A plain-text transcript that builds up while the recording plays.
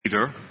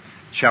Peter,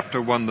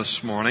 chapter 1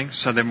 this morning.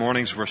 Sunday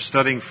mornings we're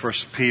studying 1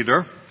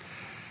 Peter.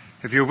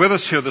 If you're with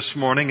us here this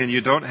morning and you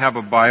don't have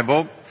a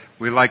Bible,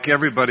 we like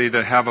everybody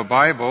to have a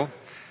Bible.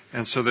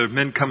 And so there are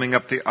men coming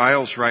up the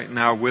aisles right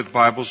now with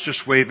Bibles.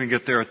 Just wave and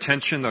get their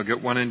attention. They'll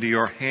get one into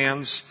your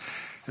hands.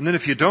 And then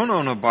if you don't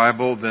own a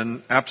Bible,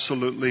 then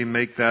absolutely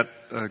make that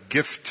a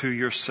gift to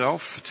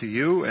yourself, to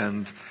you,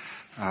 and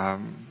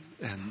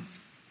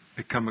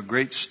become a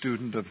great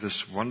student of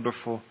this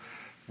wonderful,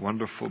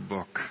 wonderful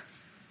book.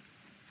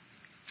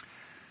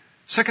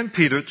 2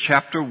 Peter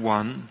chapter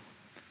 1,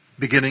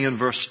 beginning in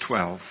verse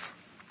 12.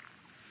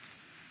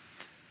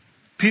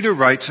 Peter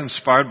writes,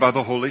 inspired by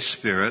the Holy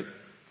Spirit,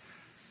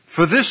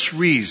 "For this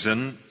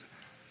reason,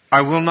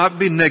 I will not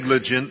be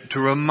negligent to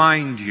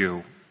remind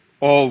you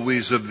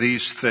always of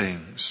these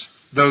things,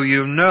 though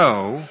you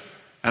know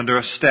and are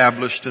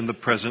established in the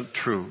present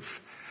truth.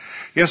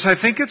 Yes, I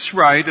think it's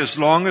right, as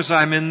long as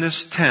I'm in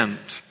this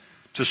tent,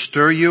 to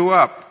stir you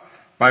up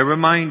by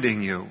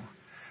reminding you,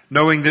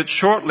 knowing that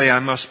shortly I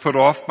must put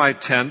off my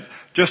tent,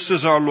 just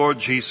as our Lord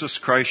Jesus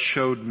Christ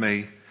showed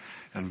me.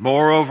 And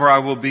moreover, I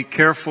will be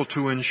careful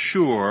to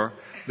ensure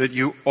that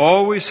you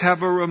always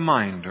have a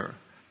reminder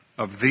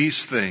of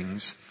these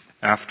things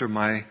after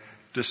my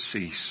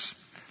decease."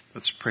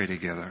 Let's pray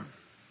together.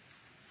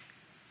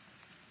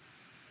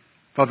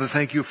 Father,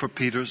 thank you for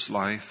Peter's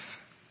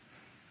life.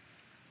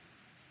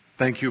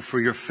 Thank you for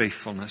your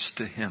faithfulness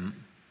to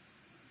him.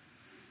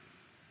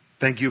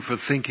 Thank you for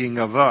thinking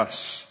of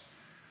us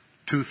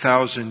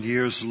 2,000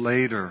 years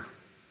later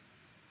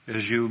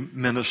as you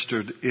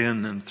ministered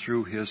in and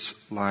through his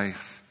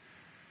life.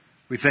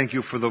 We thank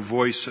you for the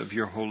voice of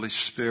your Holy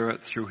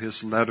Spirit through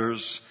his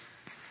letters.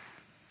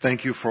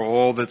 Thank you for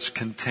all that's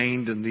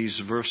contained in these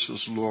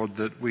verses, Lord,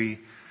 that we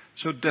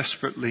so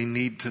desperately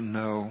need to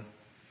know.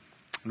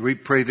 And we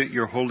pray that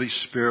your Holy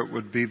Spirit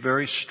would be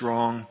very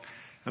strong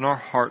in our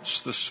hearts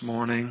this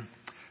morning,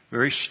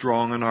 very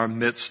strong in our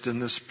midst in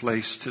this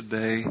place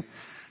today,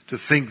 to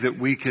think that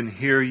we can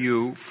hear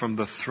you from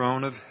the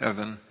throne of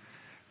heaven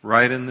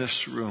right in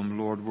this room.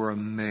 Lord, we're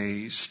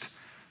amazed.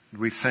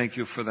 We thank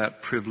you for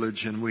that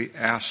privilege, and we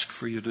ask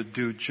for you to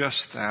do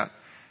just that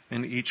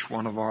in each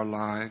one of our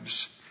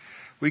lives.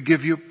 We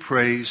give you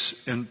praise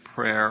in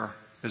prayer,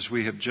 as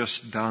we have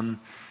just done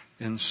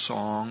in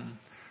song,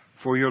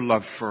 for your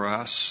love for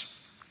us.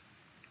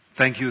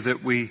 Thank you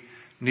that we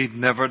need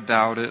never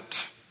doubt it.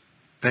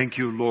 Thank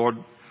you, Lord,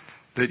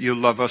 that you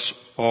love us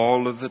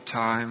all of the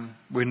time.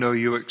 We know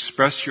you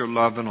express your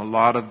love in a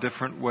lot of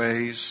different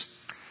ways,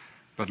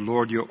 but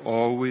Lord, you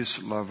always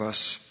love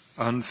us,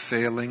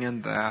 unfailing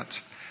in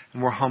that.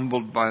 And we're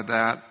humbled by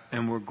that,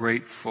 and we're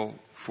grateful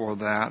for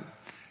that.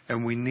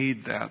 And we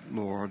need that,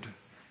 Lord.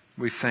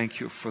 We thank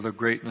you for the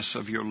greatness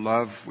of your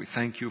love. We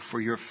thank you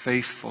for your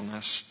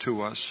faithfulness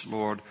to us,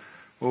 Lord,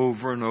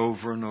 over and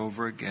over and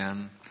over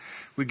again.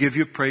 We give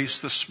you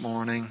praise this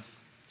morning.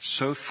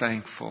 So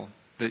thankful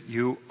that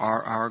you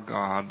are our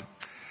God,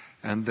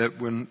 and that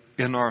when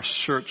in our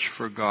search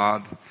for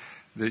God,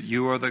 that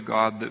you are the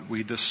God that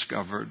we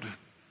discovered.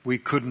 We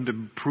couldn't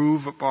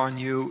improve upon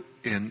you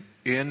in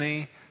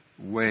any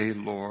way,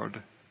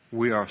 Lord.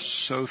 We are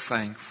so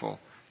thankful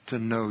to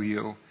know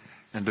you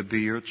and to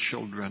be your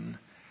children.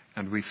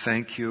 And we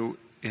thank you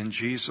in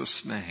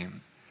Jesus'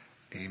 name.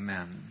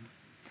 Amen.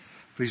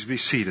 Please be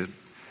seated.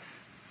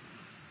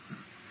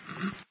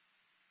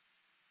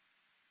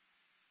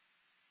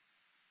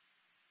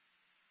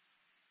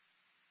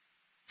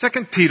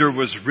 2 Peter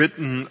was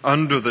written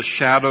under the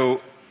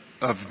shadow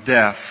of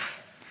death.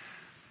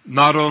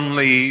 Not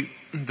only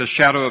the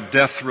shadow of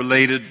death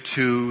related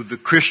to the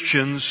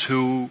Christians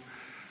who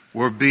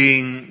were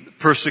being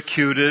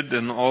persecuted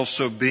and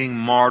also being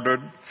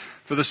martyred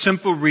for the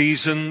simple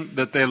reason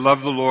that they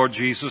loved the Lord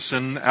Jesus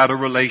and had a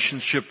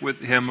relationship with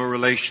him, a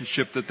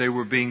relationship that they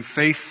were being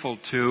faithful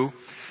to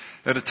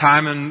at a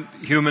time in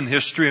human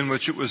history in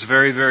which it was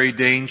very, very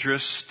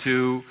dangerous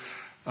to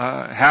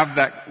have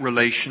that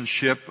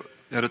relationship,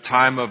 at a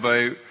time of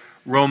a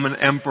Roman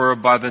emperor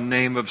by the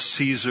name of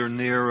Caesar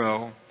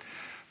Nero.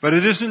 But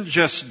it isn't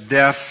just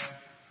death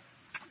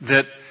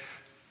that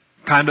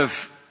kind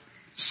of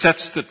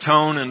sets the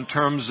tone in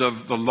terms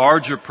of the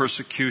larger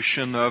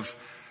persecution of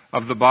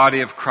the body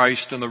of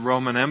Christ in the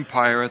Roman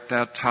Empire at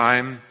that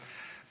time.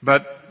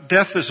 But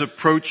death is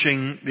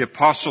approaching the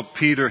Apostle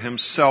Peter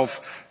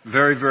himself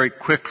very, very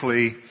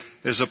quickly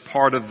as a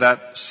part of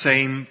that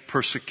same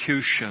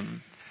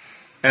persecution.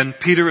 And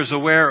Peter is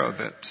aware of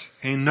it.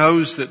 He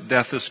knows that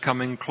death is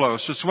coming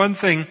close. It's one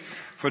thing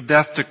for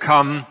death to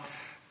come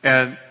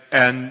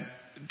and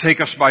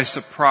take us by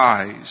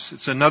surprise.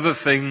 It's another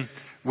thing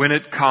when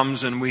it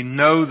comes and we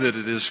know that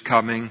it is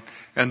coming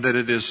and that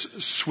it is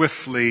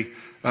swiftly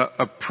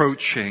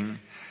approaching.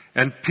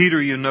 And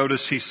Peter, you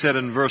notice he said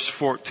in verse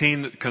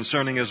 14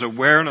 concerning his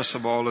awareness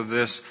of all of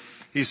this,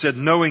 he said,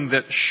 knowing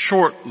that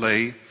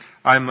shortly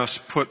I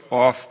must put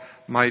off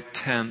my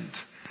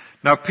tent.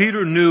 Now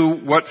Peter knew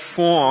what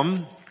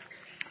form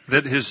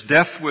that his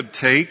death would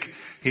take.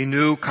 He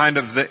knew kind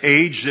of the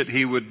age that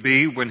he would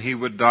be when he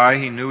would die.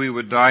 He knew he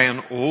would die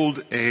in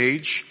old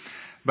age.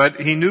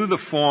 But he knew the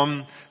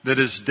form that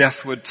his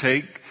death would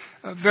take.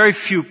 Very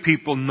few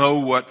people know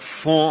what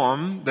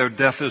form their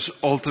death is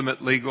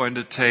ultimately going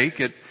to take.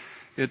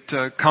 It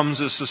comes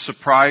as a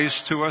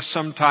surprise to us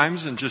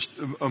sometimes in just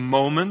a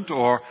moment,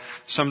 or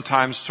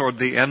sometimes toward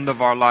the end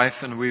of our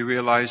life, and we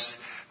realize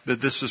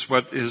that this is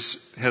what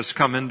has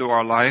come into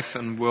our life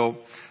and will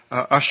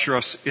usher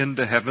us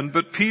into heaven.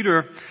 But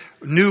Peter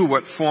knew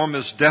what form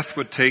his death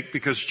would take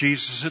because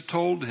Jesus had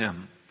told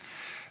him.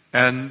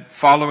 And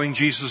following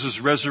Jesus'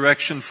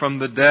 resurrection from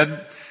the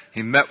dead,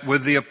 he met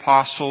with the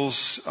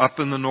apostles up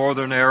in the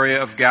northern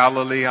area of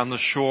Galilee on the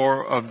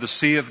shore of the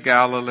Sea of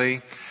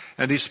Galilee.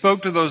 And he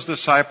spoke to those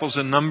disciples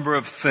a number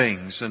of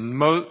things. And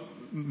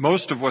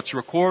most of what's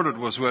recorded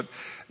was what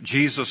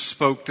Jesus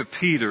spoke to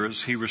Peter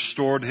as he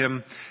restored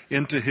him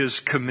into his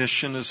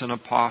commission as an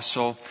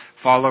apostle,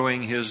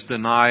 following his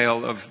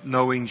denial of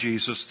knowing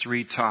Jesus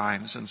 3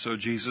 times. And so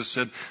Jesus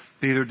said,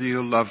 Peter, do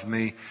you love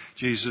me?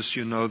 Jesus,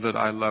 you know that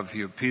I love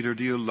you. Peter,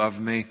 do you love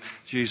me?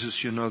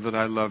 Jesus, you know that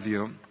I love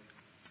you.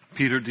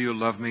 Peter, do you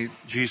love me?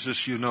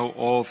 Jesus, you know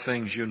all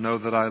things. You know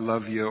that I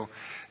love you.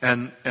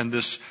 And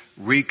this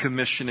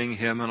recommissioning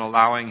him and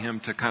allowing him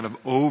to kind of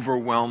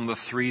overwhelm the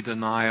 3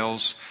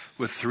 denials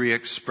with 3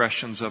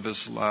 expressions of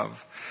his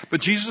love.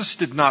 But Jesus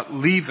did not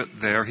leave it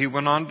there. He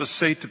went on to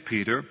say to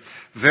Peter,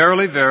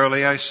 verily,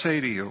 verily, I say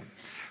to you,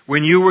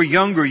 when you were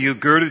younger, you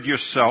girded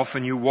yourself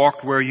and you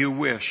walked where you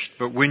wished.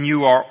 But when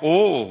you are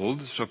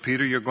old, so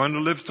Peter, you're going to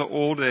live to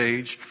old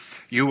age,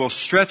 you will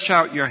stretch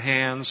out your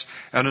hands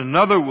and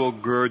another will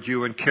gird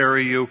you and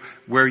carry you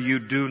where you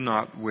do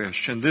not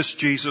wish. And this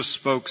Jesus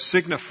spoke,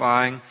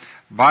 signifying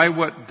by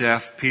what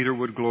death Peter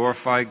would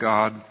glorify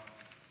God.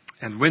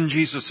 And when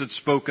Jesus had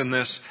spoken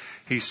this,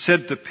 he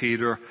said to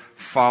Peter,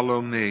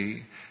 follow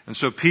me. And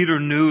so Peter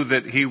knew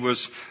that he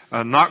was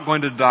not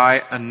going to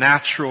die a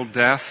natural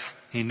death.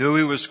 He knew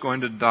he was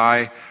going to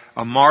die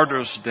a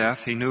martyr's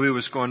death. He knew he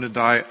was going to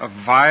die a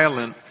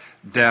violent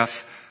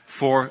death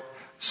for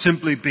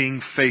simply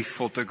being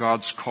faithful to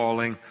God's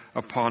calling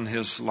upon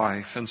his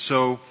life. And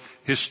so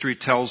history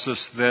tells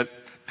us that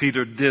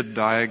Peter did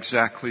die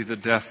exactly the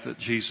death that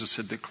Jesus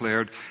had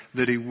declared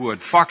that he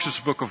would. Fox's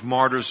Book of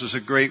Martyrs is a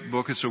great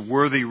book. It's a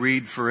worthy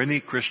read for any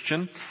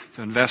Christian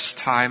to invest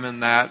time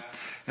in that.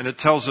 And it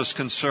tells us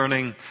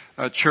concerning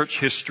church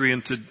history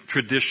and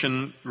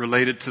tradition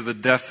related to the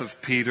death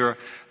of Peter,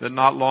 that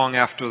not long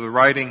after the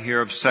writing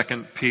here of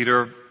 2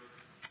 Peter,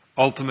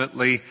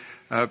 ultimately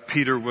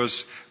Peter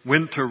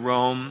went to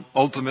Rome.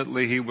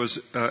 Ultimately he was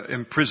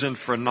imprisoned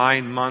for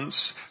 9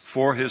 months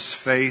for his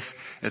faith,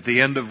 at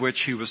the end of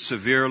which he was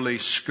severely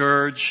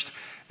scourged,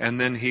 and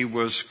then he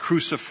was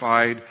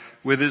crucified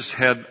with his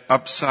head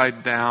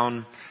upside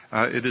down.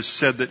 It is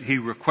said that he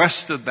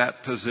requested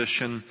that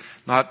position,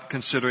 not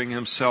considering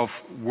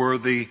himself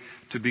worthy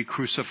to be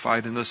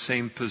crucified in the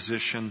same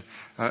position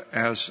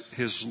as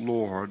his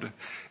Lord.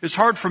 It's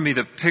hard for me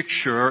to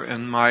picture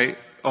in my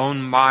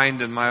own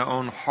mind and my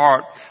own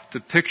heart to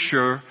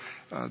picture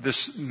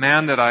this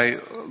man that I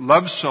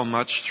love so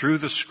much through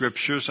the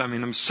Scriptures. I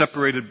mean, I'm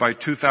separated by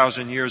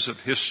 2,000 years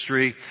of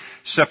history,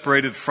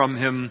 separated from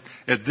him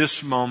at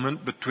this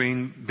moment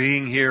between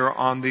being here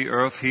on the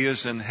earth. He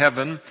is in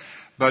heaven.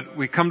 But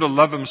we come to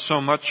love him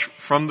so much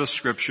from the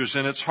Scriptures,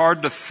 and it's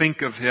hard to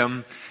think of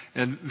him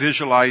and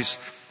visualize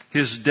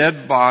his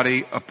dead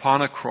body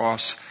upon a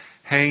cross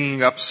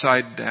hanging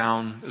upside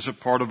down as a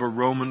part of a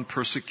Roman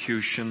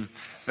persecution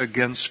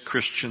against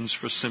Christians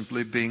for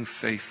simply being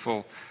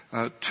faithful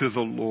to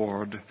the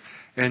Lord.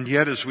 And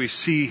yet, as we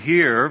see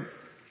here,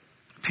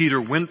 Peter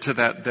went to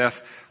that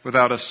death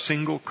without a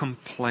single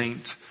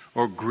complaint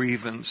or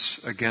grievance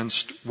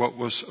against what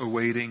was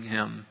awaiting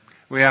him.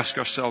 We ask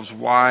ourselves,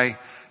 why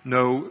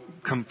no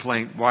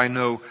complaint? Why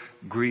no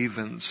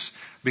grievance?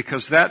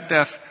 Because that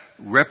death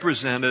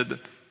represented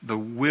the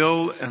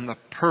will and the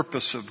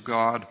purpose of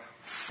God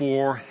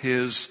for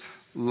his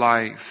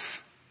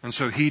life. And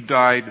so he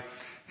died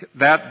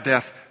that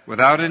death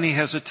without any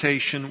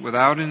hesitation,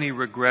 without any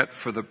regret,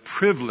 for the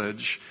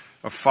privilege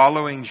of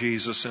following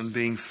Jesus and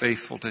being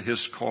faithful to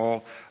his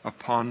call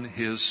upon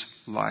his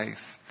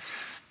life.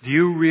 Do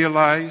you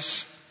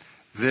realize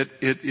that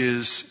it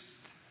is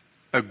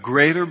a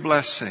greater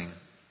blessing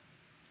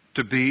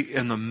to be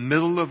in the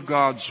middle of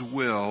God's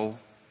will,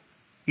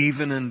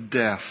 even in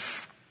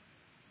death,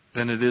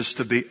 than it is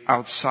to be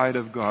outside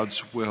of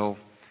God's will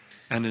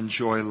and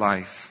enjoy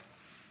life?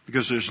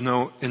 Because there's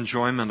no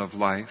enjoyment of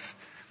life.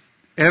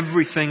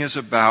 Everything is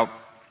about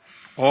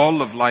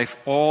all of life,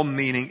 all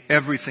meaning,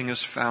 everything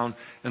is found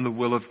in the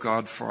will of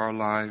God for our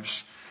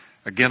lives.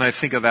 Again, I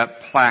think of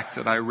that plaque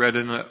that I read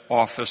in an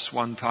office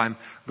one time.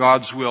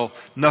 God's will,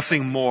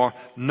 nothing more,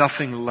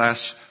 nothing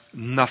less,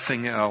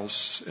 nothing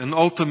else. And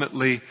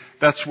ultimately,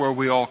 that's where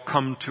we all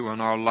come to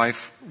in our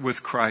life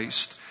with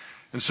Christ.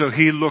 And so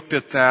he looked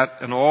at that,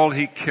 and all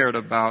he cared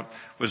about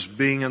was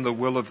being in the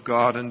will of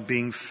God and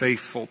being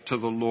faithful to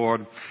the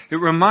Lord. It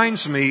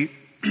reminds me,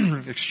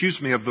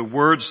 of the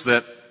words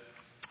that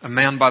a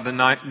man by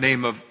the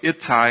name of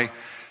Ittai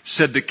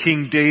said to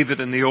King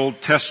David in the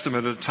Old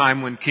Testament at a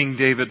time when King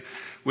David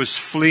was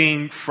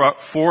fleeing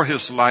for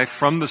his life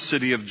from the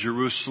city of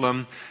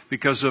Jerusalem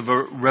because of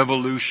a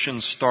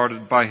revolution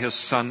started by his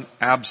son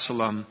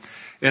Absalom.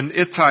 And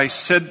Ittai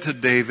said to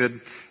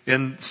David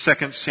in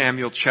 2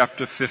 Samuel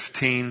chapter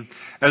 15,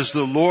 "As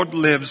the Lord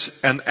lives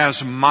and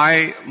as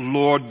my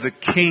Lord the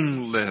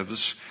king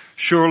lives,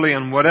 surely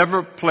in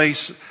whatever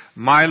place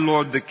my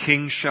Lord the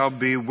king shall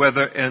be,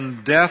 whether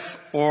in death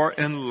or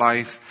in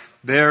life,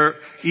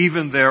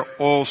 even there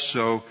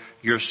also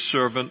your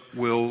servant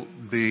will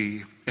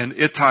be." And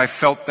Ittai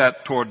felt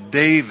that toward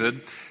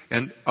David,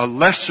 and a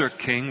lesser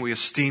king. We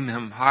esteem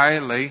him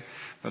highly,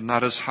 but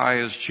not as high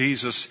as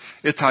Jesus.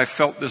 Ittai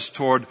felt this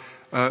toward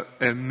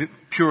a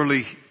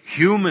purely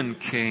human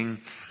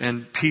king,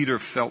 and Peter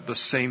felt the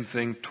same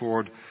thing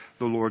toward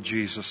the Lord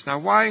Jesus. Now,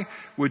 why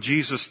would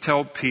Jesus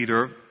tell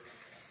Peter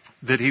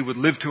that he would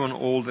live to an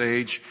old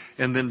age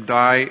and then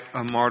die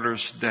a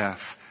martyr's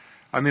death?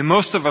 I mean,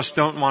 most of us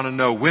don't want to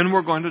know when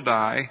we're going to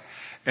die,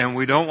 and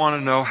we don't want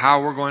to know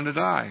how we're going to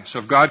die. So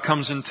if God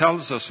comes and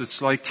tells us,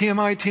 it's like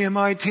TMI,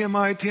 TMI,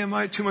 TMI,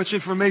 TMI, too much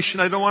information,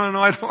 I don't want to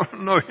know, I don't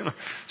want to know.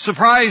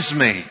 Surprise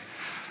me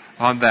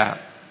on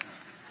that.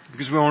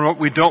 Because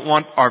we don't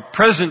want our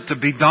present to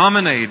be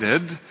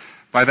dominated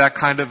by that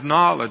kind of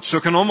knowledge. So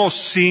it can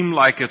almost seem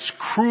like it's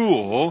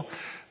cruel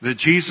that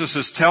Jesus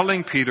is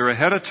telling Peter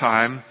ahead of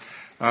time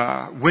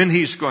when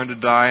he's going to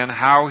die and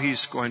how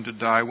he's going to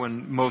die,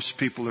 when most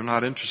people are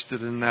not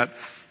interested in that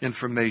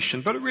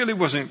information. But it really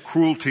wasn't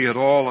cruelty at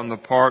all on the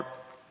part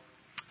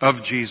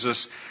of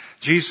Jesus.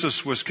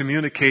 Jesus was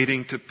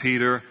communicating to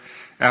Peter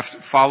after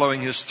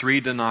following his 3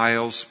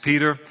 denials,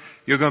 "Peter,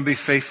 you're going to be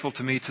faithful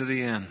to me to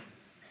the end.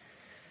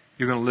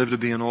 You're going to live to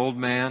be an old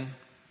man.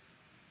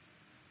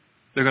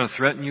 They're going to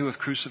threaten you with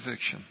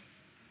crucifixion.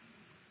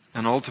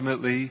 And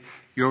ultimately,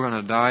 you're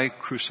going to die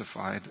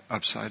crucified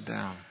upside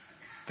down.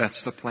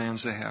 That's the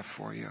plans they have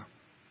for you.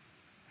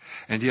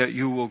 And yet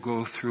you will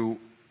go through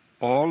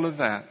all of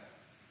that,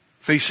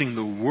 facing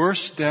the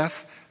worst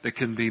death that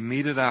can be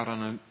meted out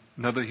on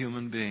another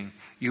human being.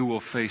 You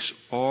will face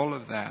all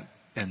of that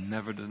and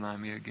never deny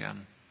me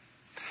again."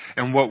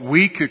 And what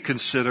we could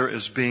consider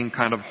as being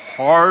kind of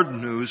hard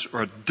news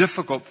or a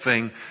difficult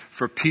thing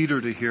for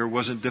Peter to hear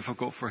wasn't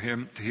difficult for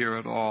him to hear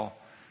at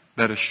all.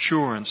 That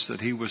assurance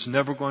that he was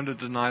never going to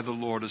deny the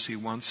Lord as he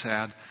once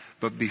had,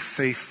 but be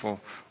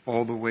faithful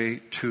all the way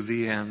to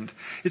the end.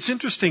 It's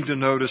interesting to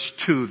notice,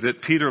 too,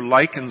 that Peter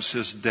likens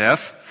his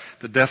death,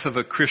 the death of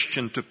a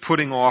Christian, to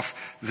putting off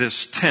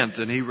this tent.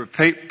 And he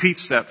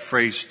repeats that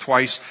phrase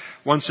twice,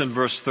 once in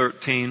verse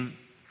 13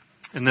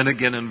 and then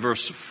again in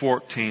verse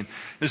 14.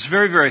 It's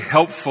very, very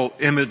helpful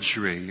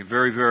imagery,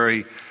 very,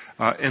 very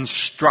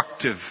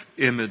instructive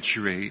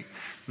imagery.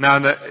 Now,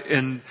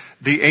 in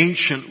the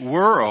ancient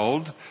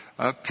world,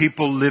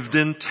 people lived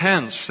in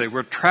tents. They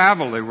were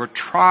travel. They were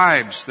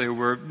tribes. They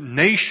were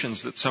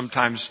nations that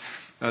sometimes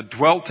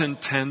dwelt in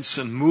tents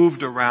and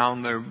moved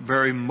around. They're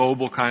very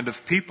mobile kind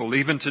of people.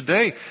 Even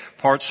today,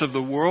 parts of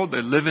the world,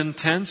 they live in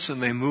tents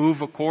and they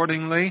move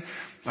accordingly.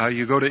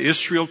 You go to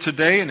Israel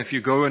today, and if you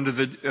go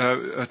into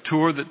a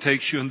tour that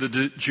takes you into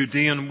the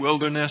Judean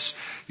wilderness,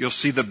 you'll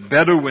see the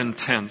Bedouin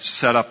tents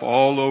set up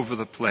all over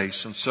the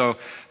place. And so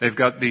they've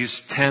got these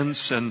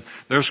tents, and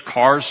there's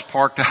cars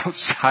parked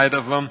outside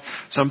of them,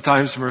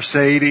 sometimes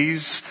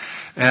Mercedes,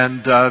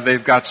 and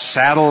they've got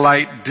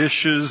satellite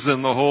dishes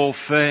and the whole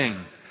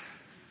thing.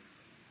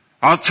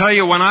 I'll tell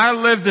you, when I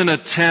lived in a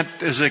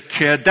tent as a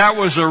kid, that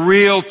was a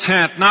real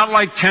tent. Not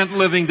like tent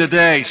living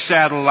today,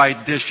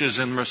 satellite dishes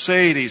and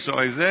Mercedes,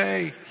 oy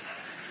vey.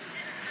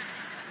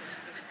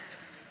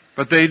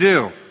 But they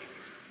do.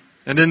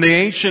 And in the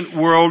ancient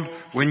world,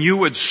 when you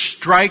would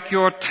strike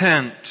your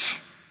tent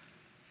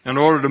in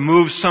order to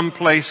move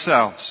someplace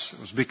else, it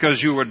was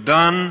because you were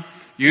done,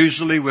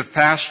 usually with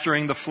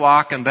pasturing the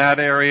flock in that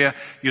area.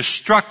 You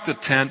struck the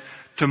tent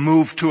to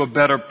move to a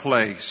better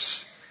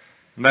place.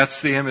 And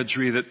that's the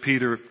imagery that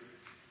Peter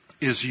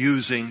is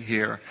using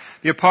here.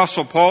 The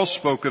Apostle Paul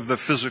spoke of the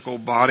physical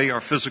body.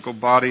 Our physical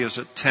body is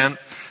a tent.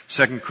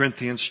 2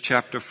 Corinthians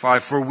chapter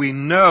 5. "For we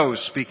know,"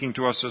 speaking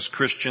to us as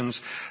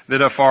Christians,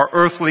 "that if our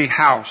earthly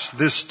house,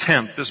 this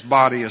tent, this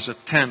body as a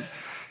tent,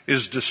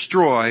 is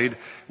destroyed,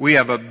 we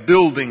have a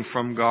building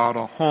from God,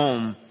 a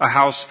home, a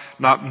house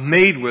not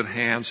made with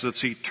hands,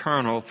 that's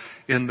eternal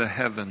in the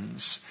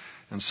heavens."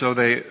 And so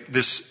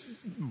this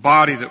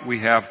body that we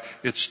have,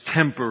 it's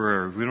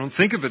temporary. We don't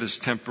think of it as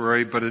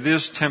temporary, but it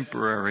is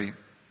temporary.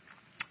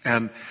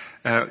 And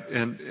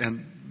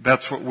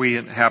that's what we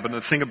inhabit.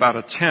 The thing about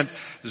a tent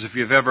is if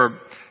you've ever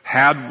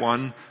had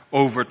one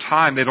over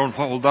time, they don't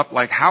hold up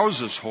like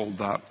houses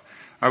hold up.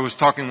 I was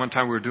talking one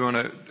time, we were doing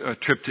a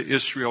trip to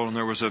Israel, and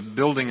there was a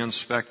building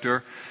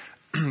inspector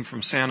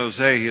from San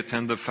Jose. He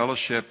attended the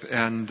fellowship,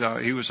 and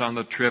he was on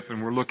the trip,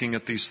 and we're looking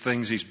at these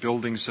things, these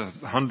buildings of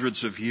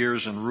hundreds of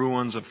years and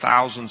ruins of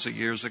thousands of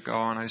years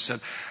ago. And I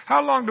said,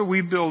 "How long do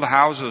we build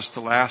houses to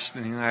last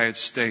in the United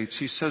States?"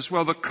 He says,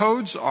 "Well, the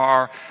codes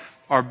are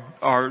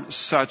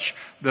such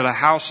that a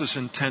house is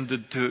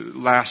intended to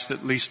last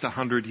at least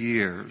 100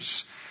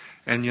 years.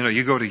 And,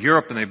 you go to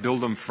Europe and they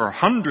build them for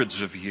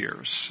hundreds of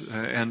years.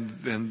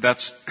 And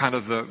that's kind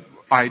of the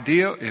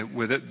idea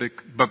with it.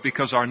 But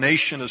because our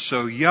nation is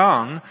so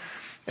young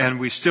and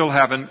we still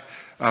haven't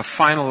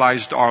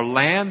finalized our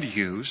land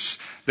use,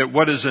 that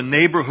what is a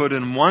neighborhood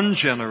in one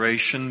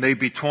generation may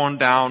be torn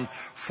down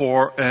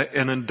for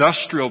an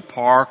industrial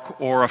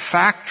park or a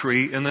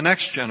factory in the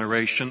next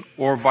generation,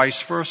 or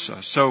vice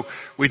versa. So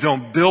we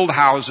don't build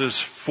houses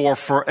for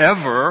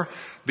forever,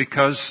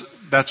 because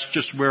that's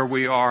just where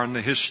we are in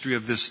the history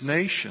of this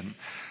nation.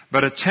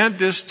 But a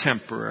tent is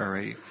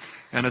temporary.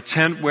 And a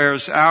tent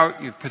wears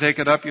out. You take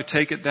it up, you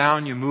take it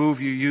down, you move,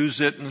 you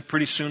use it, and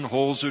pretty soon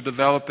holes are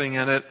developing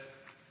in it,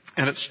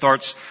 and it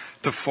starts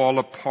to fall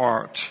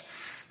apart.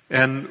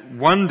 And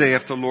one day,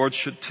 if the Lord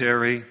should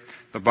tarry,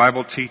 the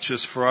Bible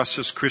teaches for us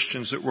as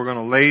Christians that we're going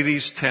to lay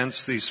these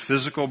tents, these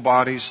physical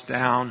bodies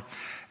down,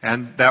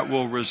 and that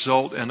will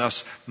result in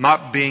us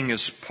not being,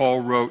 as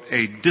Paul wrote,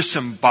 a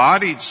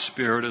disembodied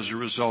spirit as a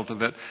result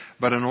of it,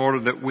 but in order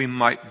that we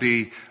might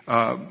be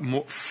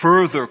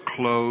further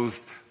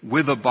clothed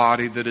with a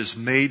body that is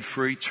made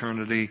for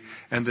eternity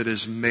and that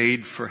is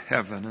made for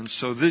heaven. And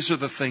so these are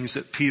the things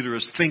that Peter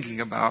is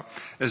thinking about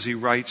as he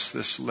writes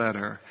this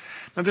letter.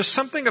 Now, there's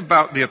something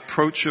about the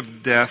approach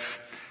of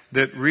death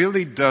that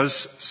really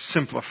does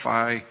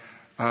simplify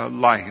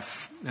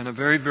life in a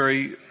very,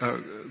 very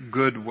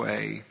good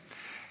way.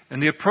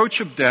 And the approach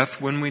of death,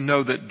 when we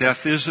know that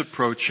death is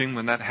approaching,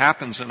 when that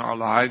happens in our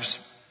lives,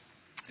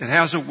 it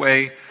has a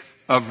way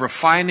of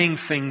refining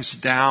things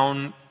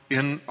down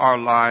in our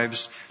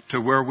lives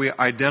to where we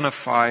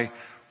identify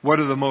what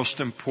are the most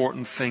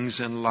important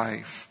things in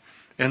life.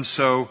 And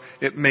so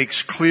it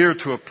makes clear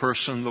to a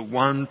person the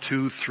 1,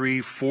 2,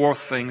 3, 4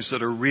 things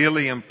that are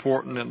really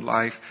important in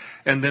life,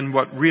 and then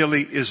what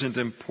really isn't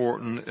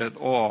important at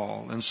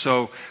all. And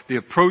so the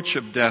approach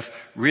of death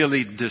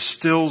really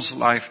distills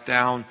life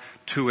down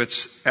to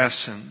its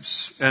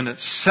essence. And it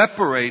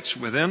separates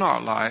within our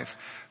life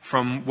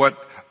from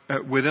what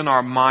within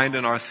our mind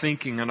and our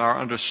thinking and our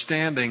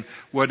understanding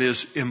what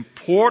is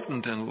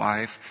important in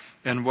life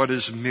and what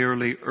is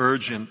merely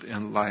urgent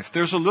in life.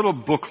 There's a little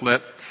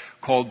booklet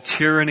called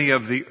Tyranny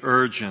of the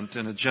Urgent,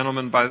 and a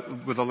gentleman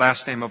with the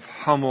last name of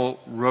Hummel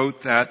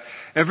wrote that.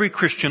 Every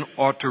Christian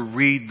ought to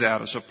read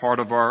that as a part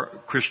of our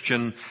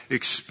Christian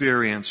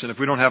experience. And if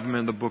we don't have them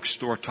in the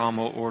bookstore, Tom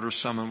will order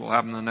some and we'll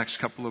have them in the next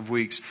couple of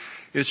weeks.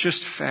 It's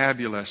just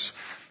fabulous.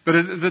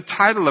 But the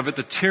title of it,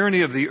 The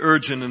Tyranny of the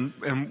Urgent,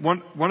 and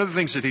one of the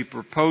things that he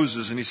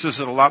proposes, and he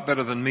says it a lot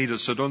better than me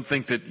does, so don't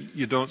think that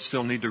you don't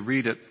still need to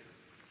read it.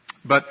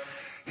 But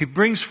he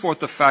brings forth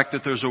the fact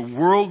that there's a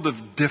world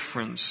of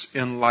difference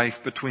in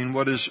life between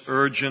what is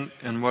urgent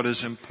and what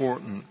is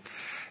important.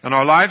 And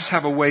our lives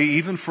have a way,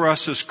 even for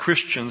us as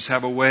Christians,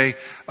 have a way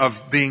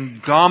of being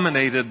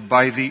dominated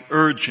by the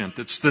urgent.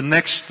 It's the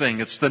next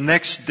thing. It's the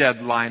next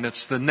deadline.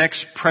 It's the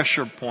next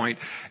pressure point.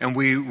 And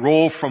we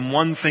roll from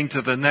one thing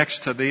to the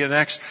next to the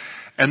next.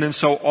 And then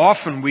so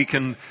often we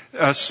can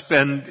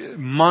spend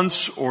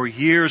months or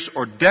years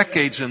or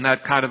decades in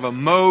that kind of a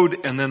mode,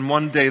 and then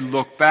one day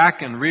look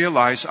back and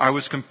realize I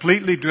was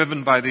completely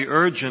driven by the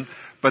urgent,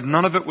 but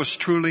none of it was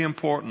truly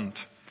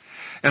important.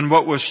 And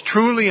what was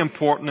truly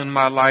important in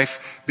my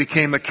life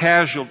became a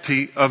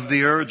casualty of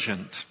the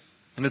urgent.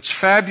 And it's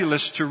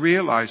fabulous to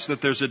realize that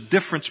there's a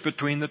difference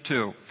between the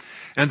two.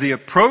 And the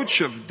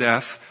approach of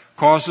death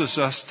causes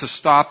us to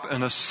stop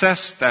and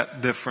assess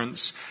that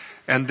difference,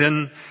 and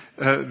then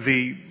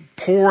the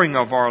pouring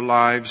of our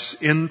lives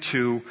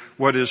into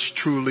what is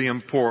truly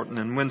important.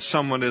 And when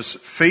someone is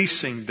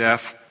facing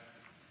death,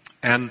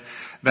 and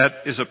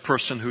that is a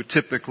person who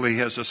typically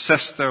has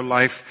assessed their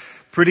life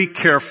pretty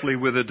carefully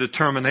with a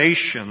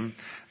determination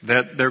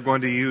that they're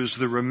going to use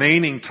the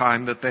remaining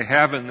time that they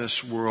have in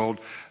this world,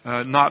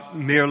 not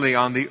merely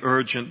on the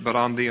urgent, but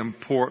on the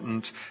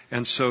important,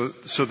 and so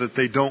that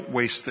they don't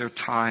waste their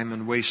time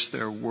and waste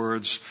their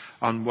words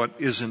on what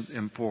isn't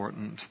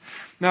important.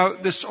 Now,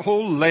 this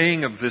whole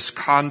laying of this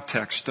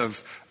context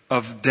of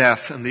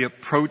death and the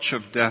approach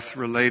of death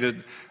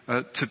related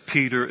to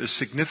Peter is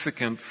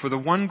significant for the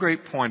one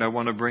great point I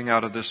want to bring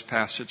out of this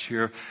passage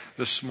here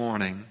this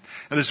morning.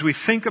 And as we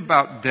think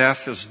about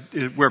death, as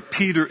where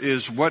Peter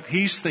is, what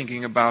he's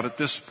thinking about at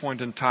this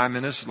point in time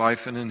in his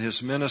life and in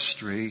his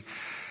ministry,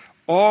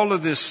 all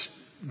of this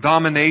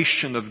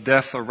domination of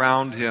death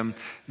around him,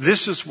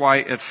 this is why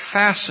it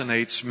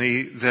fascinates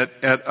me that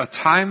at a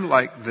time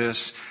like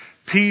this,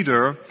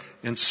 Peter,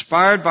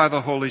 inspired by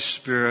the Holy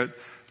Spirit,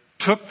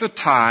 took the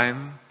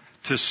time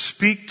to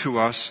speak to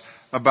us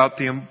about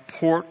the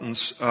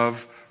importance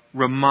of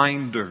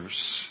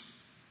reminders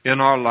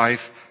in our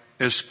life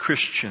as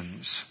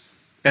Christians.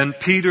 And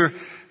Peter,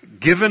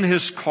 given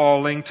his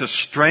calling to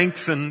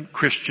strengthen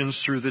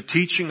Christians through the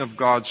teaching of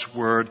God's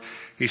Word,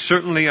 he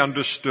certainly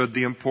understood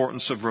the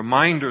importance of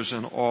reminders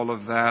in all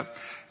of that,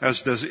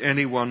 as does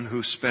anyone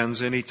who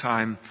spends any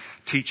time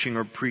teaching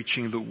or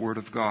preaching the Word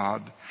of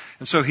God.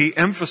 And so he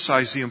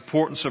emphasized the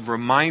importance of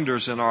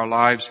reminders in our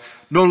lives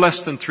no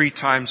less than 3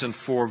 times in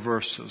 4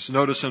 verses.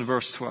 Notice in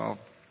verse 12,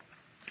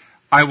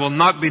 I will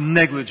not be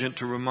negligent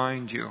to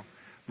remind you.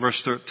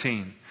 Verse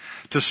 13.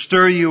 To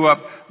stir you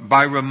up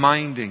by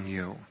reminding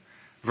you.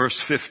 Verse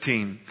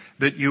 15.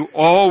 That you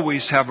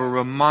always have a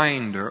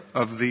reminder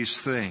of these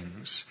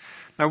things.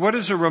 Now, what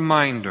is a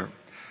reminder?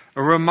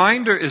 A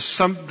reminder is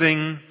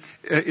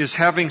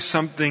having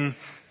something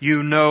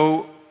you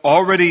know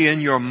already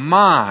in your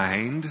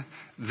mind,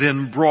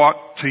 then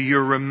brought to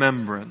your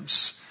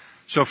remembrance.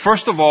 So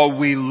first of all,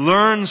 we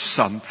learn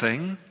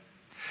something,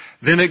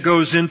 then it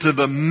goes into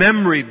the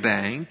memory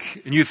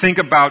bank, and you think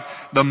about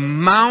the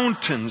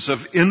mountains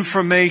of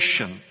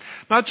information,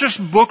 not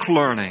just book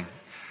learning,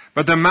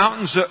 but the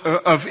mountains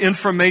of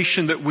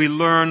information that we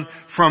learn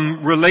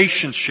from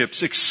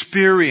relationships,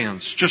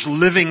 experience, just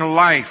living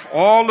life,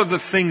 all of the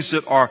things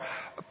that are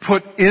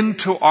put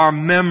into our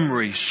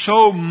memory.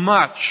 So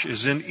much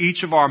is in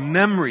each of our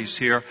memories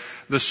here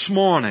this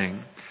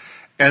morning.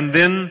 And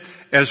then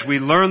as we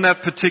learn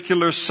that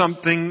particular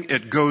something,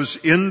 it goes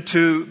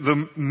into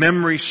the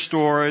memory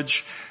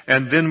storage,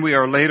 and then we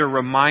are later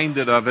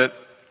reminded of it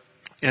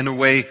in a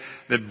way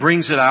that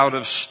brings it out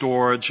of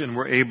storage and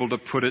we're able to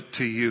put it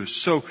to use.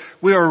 So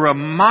we are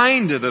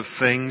reminded of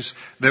things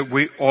that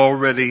we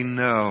already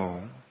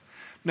know.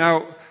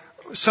 Now,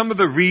 some of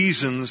the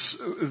reasons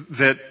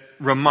that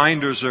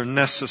reminders are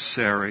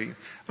necessary,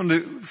 I'm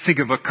going to think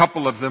of a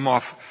couple of them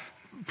off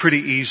pretty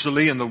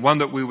easily, and the one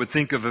that we would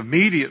think of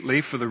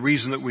immediately for the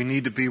reason that we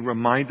need to be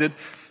reminded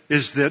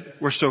is that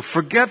we're so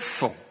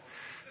forgetful.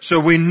 So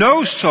we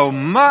know so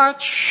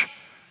much,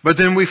 but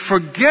then we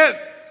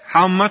forget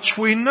how much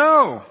we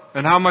know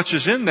and how much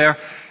is in there.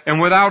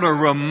 And without a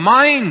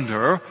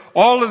reminder,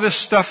 all of this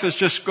stuff is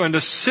just going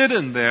to sit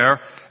in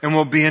there and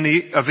won't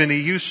be of any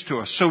use to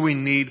us. So we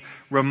need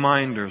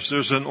reminders.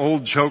 There's an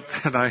old joke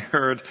that I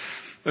heard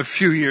a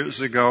few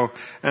years ago,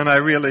 and I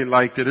really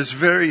liked it. It's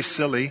very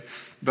silly,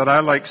 but I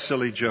like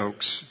silly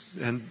jokes.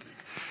 And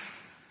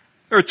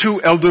there are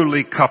two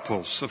elderly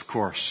couples, of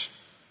course.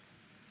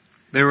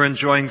 They were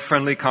enjoying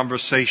friendly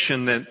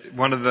conversation at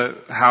one of the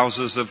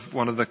houses of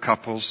one of the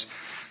couples.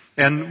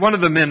 And one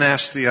of the men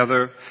asked the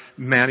other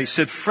man, he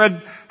said,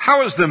 "Fred,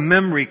 how was the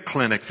memory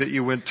clinic that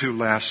you went to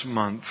last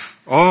month?"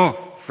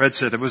 "Oh," Fred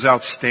said, "it was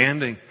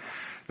outstanding.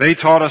 They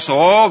taught us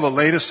all the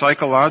latest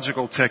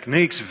psychological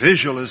techniques,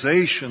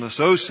 visualization,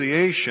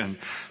 association.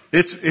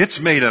 It's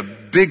made a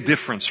big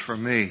difference for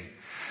me."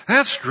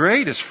 "That's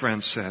great," his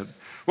friend said.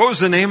 "What was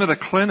the name of the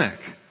clinic?"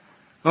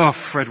 Oh,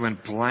 Fred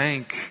went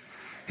blank.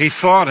 He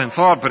thought and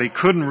thought, but he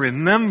couldn't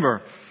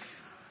remember.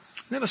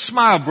 Then a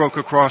smile broke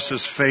across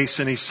his face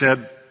and he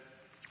said,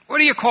 "What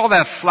do you call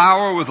that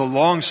flower with the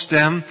long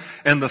stem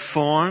and the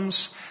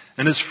thorns?"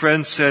 And his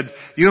friend said,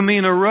 "You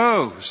mean a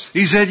rose?"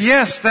 He said,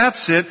 "Yes,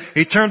 that's it."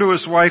 He turned to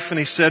his wife and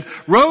he said,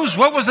 "Rose,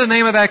 what was the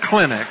name of that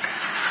clinic?"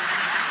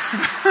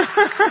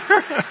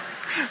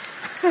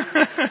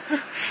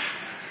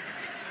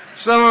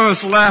 Some of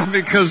us laugh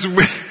because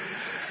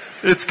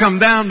it's come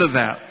down to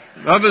that.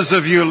 Others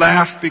of you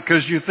laugh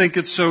because you think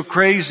it's so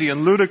crazy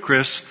and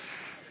ludicrous.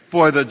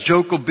 Boy, the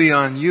joke will be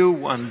on you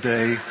one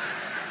day.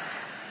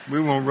 We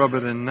won't rub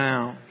it in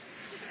now.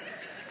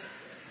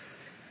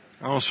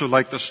 I also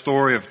like the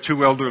story of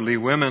two elderly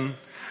women.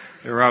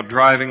 They were out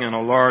driving in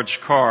a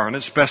large car, and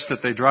it's best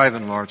that they drive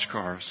in large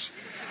cars.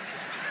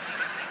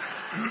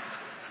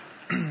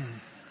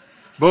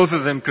 Both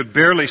of them could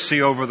barely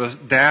see over the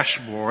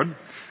dashboard,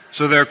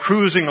 so they're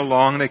cruising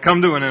along. They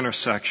come to an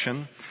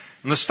intersection,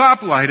 and the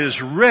stoplight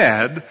is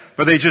red,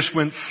 but they just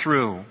went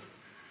through.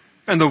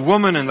 And the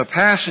woman in the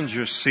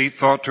passenger seat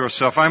thought to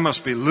herself, "I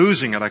must be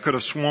losing it. I could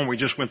have sworn we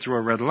just went through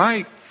a red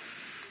light."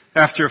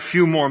 After a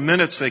few more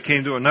minutes, they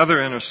came to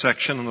another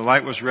intersection and the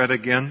light was red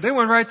again. They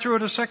went right through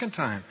it a second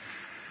time.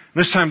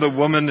 This time the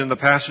woman in the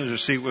passenger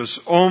seat was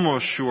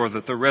almost sure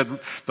that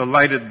the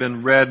light had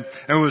been red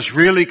and was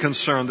really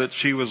concerned that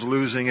she was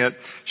losing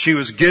it. She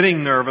was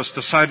getting nervous,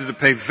 decided to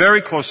pay very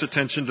close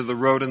attention to the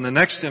road in the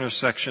next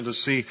intersection to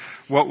see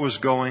what was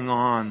going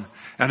on.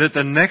 And at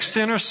the next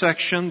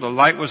intersection, the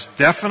light was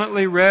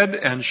definitely red,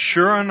 and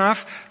sure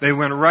enough, they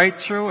went right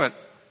through it.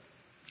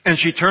 And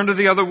she turned to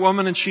the other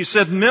woman and she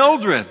said,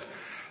 "Mildred,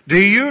 do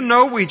you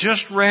know we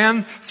just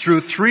ran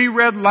through 3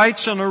 red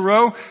lights in a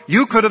row?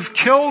 You could have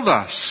killed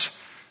us."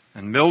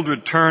 And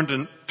Mildred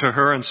turned to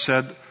her and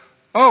said,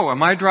 "Oh,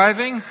 am I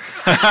driving?"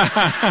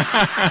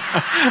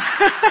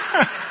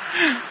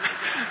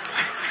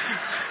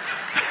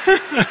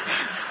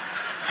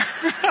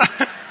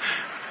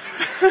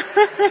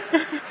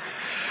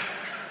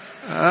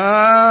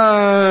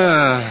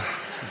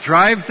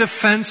 Drive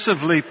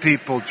defensively,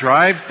 people.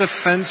 Drive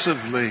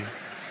defensively.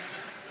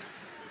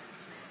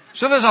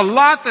 So there's a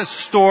lot that's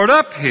stored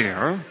up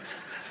here,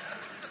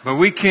 but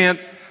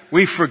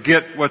we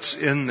forget what's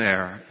in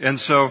there. And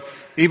so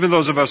even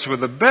those of us with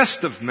the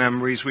best of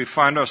memories, we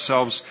find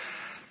ourselves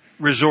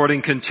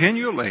resorting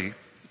continually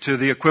to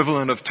the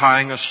equivalent of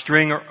tying a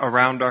string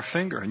around our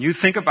finger. And you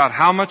think about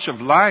how much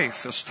of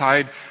life is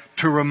tied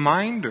to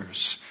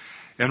reminders.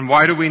 And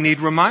why do we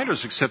need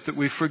reminders except that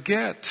we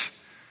forget?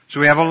 So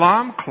we have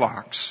alarm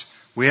clocks.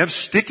 We have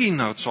sticky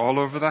notes all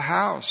over the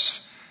house.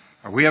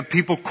 Or we have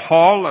people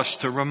call us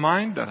to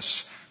remind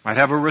us. Might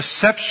have a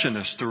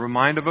receptionist to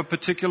remind of a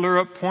particular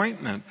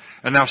appointment.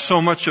 And now so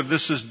much of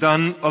this is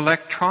done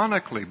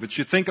electronically. But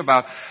you think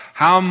about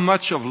how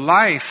much of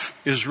life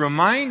is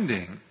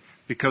reminding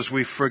because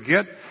we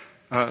forget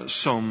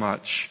so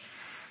much.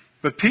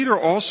 But Peter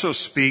also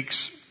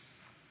speaks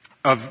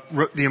of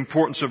the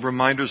importance of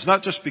reminders,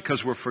 not just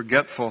because we're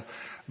forgetful,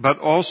 but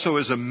also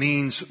as a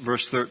means,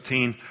 verse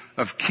 13,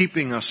 of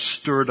keeping us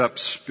stirred up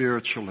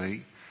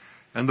spiritually.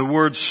 And the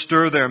word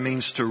stir there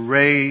means to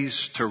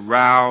raise, to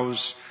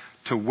rouse,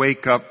 to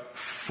wake up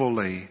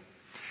fully.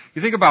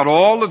 You think about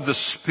all of the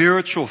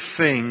spiritual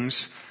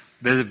things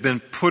that have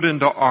been put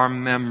into our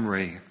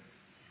memory.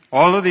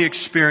 All of the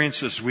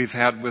experiences we've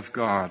had with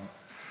God.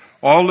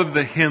 All of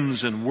the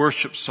hymns and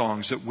worship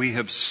songs that we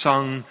have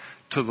sung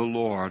to the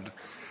Lord.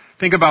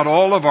 Think about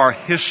all of our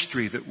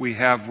history that we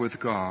have with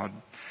God.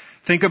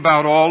 Think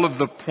about all of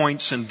the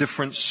points in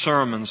different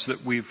sermons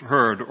that we've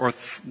heard or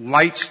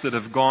lights that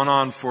have gone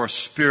on for us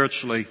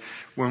spiritually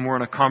when we're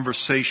in a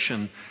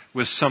conversation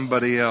with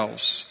somebody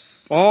else.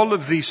 All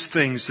of these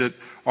things that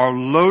are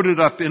loaded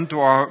up into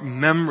our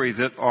memory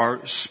that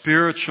are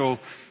spiritual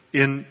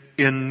in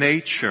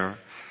nature.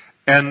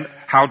 And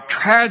how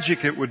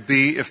tragic it would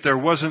be if there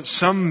wasn't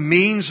some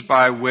means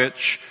by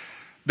which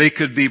they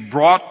could be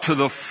brought to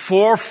the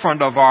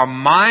forefront of our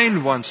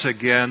mind once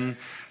again,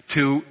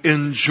 to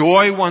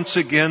enjoy once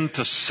again,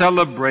 to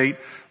celebrate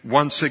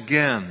once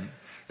again.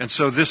 And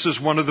so this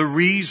is one of the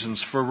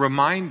reasons for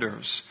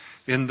reminders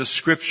in the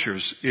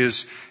Scriptures,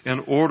 is in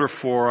order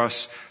for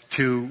us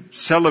to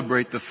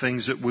celebrate the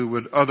things that we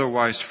would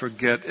otherwise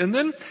forget. And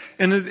then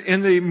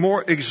in the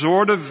more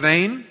exhortive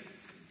vein,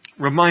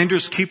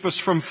 reminders keep us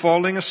from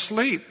falling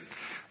asleep,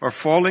 or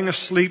falling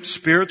asleep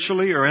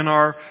spiritually or in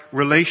our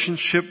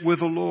relationship with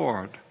the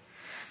Lord.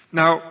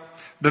 Now,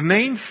 the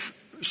main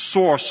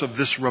source of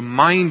this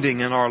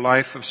reminding in our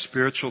life of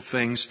spiritual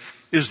things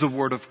is the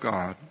Word of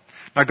God.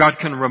 Now, God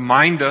can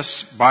remind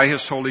us by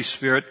His Holy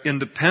Spirit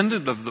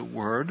independent of the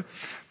Word,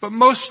 but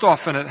most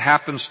often it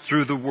happens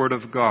through the Word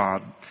of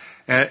God.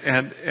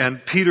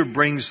 And Peter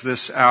brings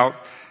this out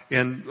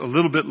in a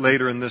little bit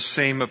later in this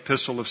same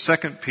epistle of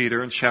 2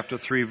 Peter in chapter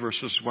 3,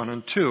 verses 1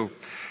 and 2.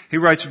 He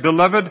writes,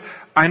 "Beloved,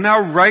 I now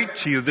write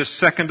to you this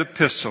second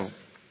epistle,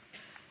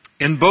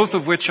 in both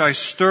of which I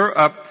stir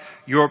up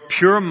your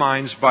pure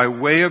minds by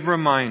way of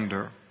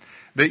reminder,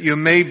 that you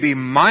may be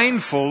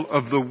mindful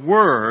of the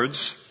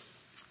words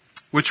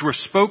which were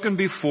spoken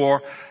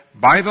before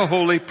by the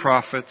holy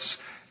prophets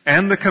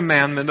and the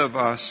commandment of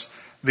us,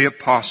 the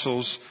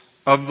apostles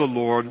of the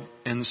Lord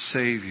and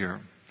Savior."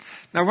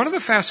 Now, one of the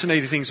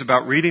fascinating things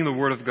about reading the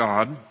Word of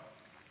God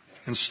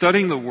and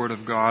studying the Word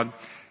of God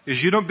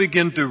is you don't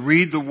begin to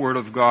read the Word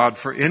of God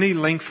for any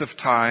length of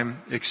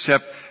time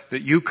except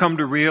that you come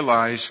to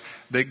realize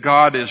that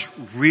God is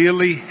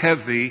really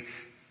heavy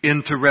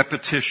into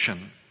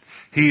repetition.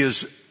 He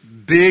is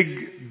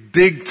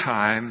big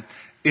time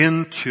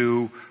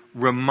into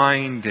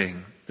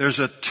reminding. There's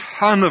a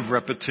ton of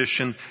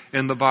repetition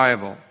in the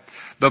Bible.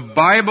 The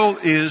Bible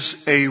is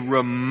a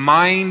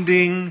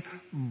reminding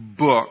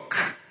book,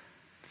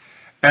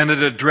 and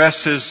it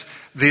addresses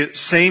the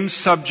same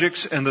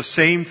subjects and the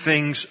same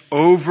things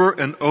over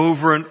and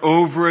over and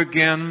over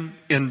again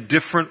in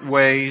different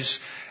ways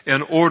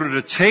in order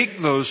to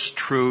take those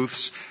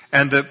truths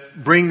and to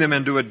bring them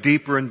into a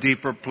deeper and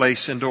deeper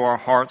place into our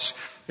hearts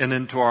and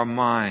into our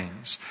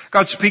minds.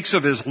 God speaks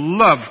of His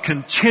love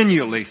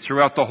continually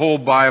throughout the whole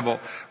Bible.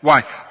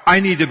 Why?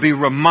 I need to be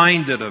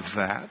reminded of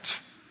that.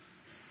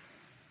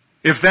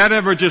 If that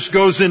ever just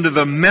goes into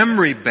the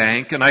memory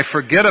bank and I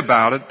forget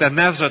about it, then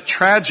that's a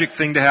tragic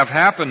thing to have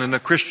happen in a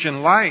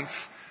Christian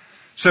life.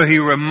 So He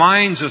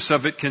reminds us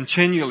of it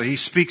continually. He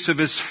speaks of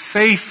His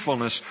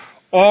faithfulness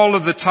all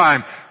of the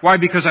time. Why?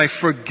 Because I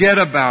forget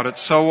about it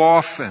so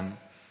often,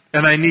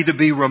 and I need to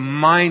be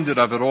reminded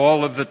of it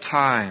all of the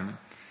time.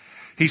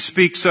 He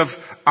speaks of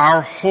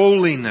our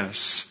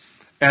holiness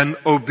and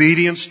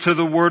obedience to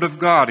the Word of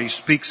God. He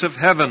speaks of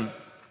heaven.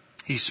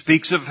 He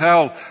speaks of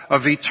hell,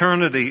 of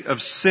eternity,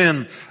 of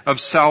sin, of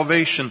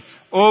salvation,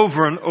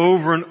 over and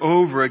over and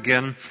over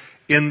again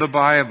in the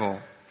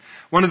Bible.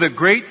 One of the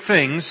great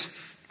things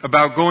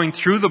about going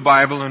through the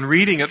Bible and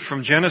reading it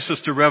from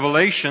Genesis to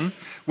Revelation,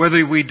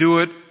 whether we do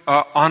it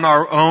on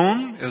our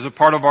own as a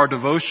part of our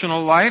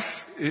devotional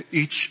life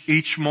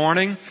each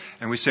morning,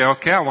 and we say,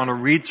 okay, I want to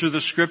read through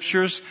the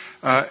Scriptures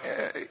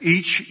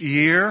each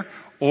year,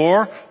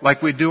 or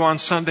like we do on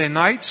Sunday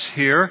nights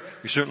here.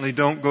 We certainly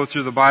don't go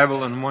through the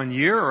Bible in 1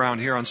 year around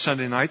here on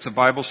Sunday nights, a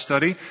Bible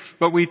study.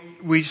 But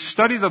we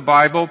study the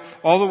Bible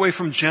all the way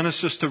from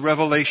Genesis to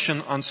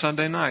Revelation on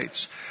Sunday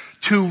nights.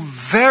 Two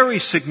very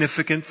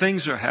significant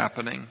things are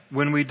happening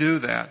when we do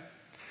that.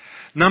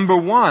 Number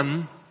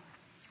one,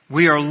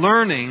 we are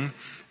learning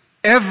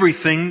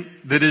everything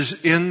that is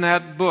in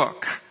that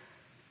book.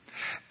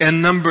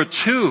 And number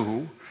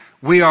two,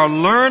 we are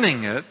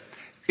learning it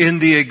in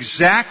the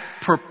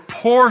exact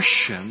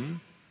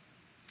proportion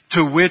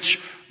to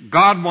which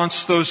God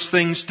wants those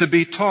things to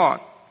be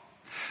taught.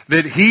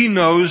 that He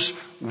knows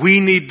we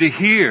need to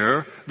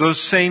hear those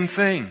same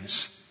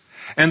things.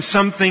 And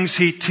some things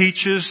He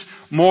teaches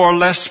more or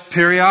less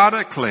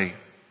periodically.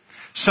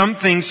 Some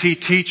things He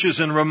teaches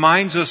and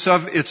reminds us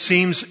of, it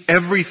seems,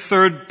 every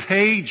third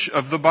page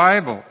of the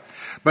Bible.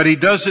 But He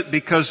does it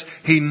because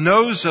He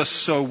knows us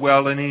so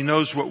well and He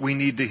knows what we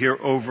need to hear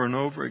over and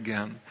over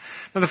again.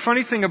 Now, the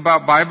funny thing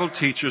about Bible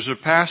teachers or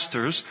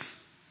pastors,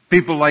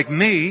 people like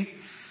me,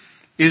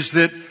 is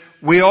that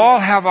we all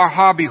have our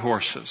hobby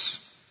horses.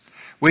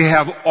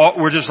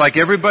 We're just like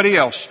everybody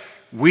else.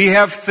 We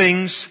have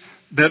things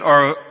that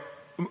are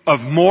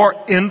of more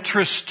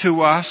interest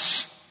to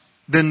us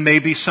than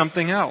maybe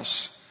something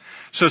else.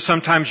 So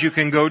sometimes you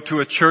can go to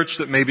a church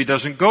that maybe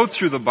doesn't go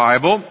through the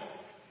Bible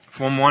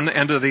from one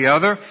end to the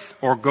other,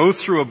 or go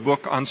through a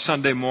book on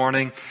Sunday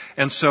morning.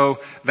 And so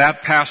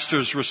that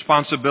pastor's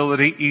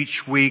responsibility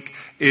each week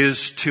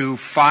is to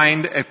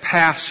find a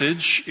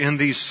passage in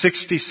these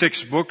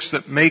 66 books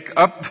that make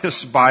up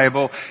this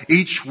Bible,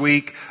 each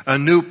week a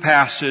new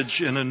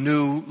passage and a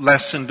new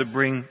lesson to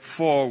bring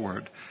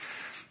forward.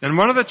 And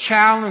one of the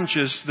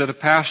challenges that a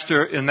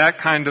pastor in that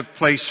kind of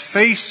place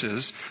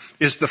faces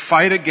is the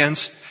fight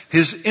against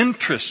his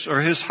interests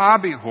or his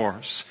hobby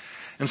horse.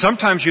 And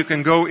sometimes you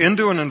can go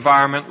into an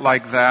environment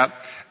like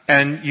that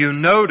and you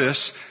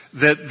notice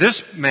that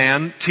this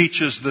man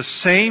teaches the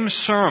same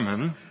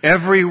sermon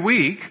every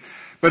week,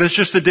 but it's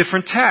just a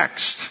different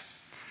text.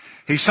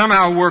 He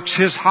somehow works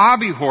his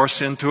hobby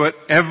horse into it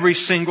every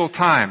single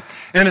time.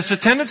 And it's a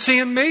tendency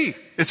in me.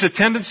 It's a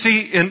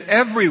tendency in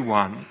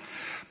everyone.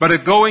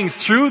 But going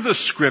through the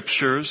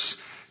Scriptures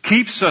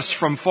keeps us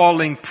from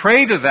falling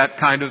prey to that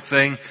kind of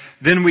thing.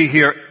 Then we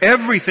hear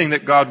everything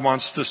that God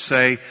wants to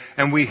say,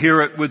 and we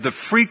hear it with the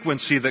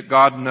frequency that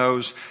God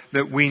knows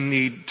that we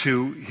need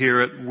to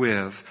hear it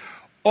with.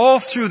 All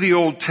through the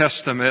Old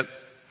Testament,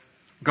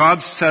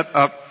 God set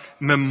up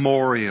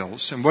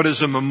memorials. And what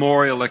is a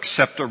memorial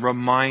except a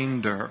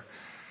reminder?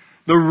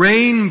 The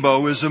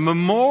rainbow is a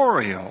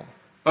memorial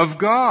of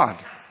God.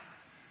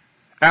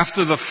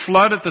 After the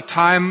flood at the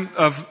time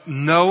of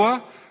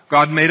Noah,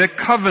 God made a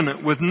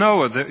covenant with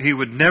Noah that He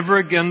would never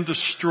again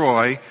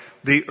destroy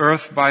the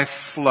earth by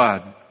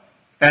flood.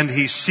 And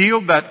He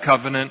sealed that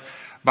covenant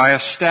by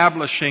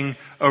establishing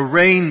a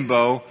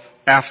rainbow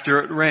after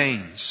it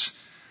rains.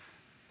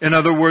 In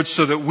other words,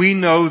 so that we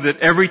know that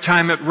every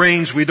time it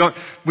rains, we don't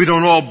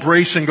all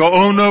brace and go,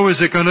 oh no, is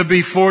it going to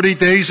be 40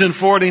 days and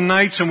 40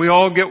 nights and we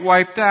all get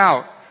wiped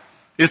out?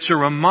 It's a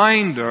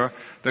reminder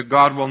that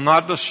God will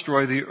not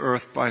destroy the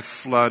earth by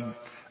flood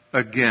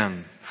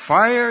again.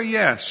 Fire,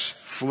 yes.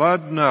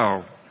 Flood,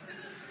 no.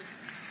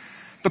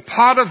 The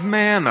pot of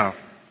manna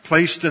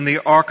placed in the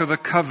Ark of the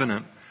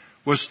Covenant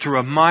was to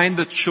remind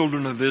the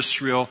children of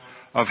Israel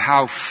of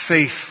how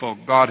faithful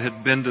God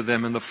had been to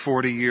them in the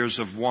 40 years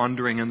of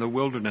wandering in the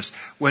wilderness,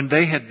 when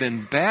they had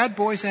been bad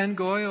boys and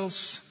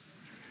girls,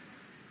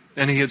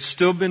 and He had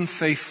still been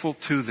faithful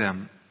to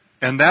them.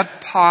 And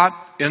that pot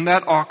in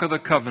that Ark of the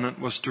Covenant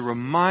was to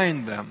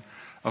remind them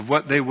of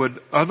what they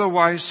would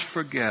otherwise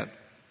forget,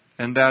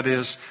 and that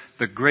is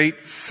the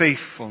great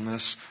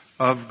faithfulness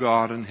of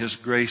God and His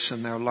grace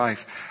in their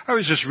life. I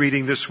was just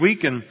reading this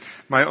week in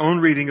my own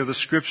reading of the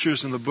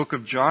Scriptures in the book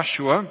of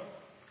Joshua,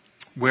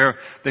 where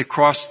the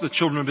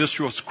children of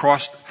Israel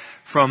crossed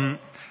from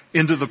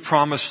into the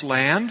promised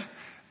land,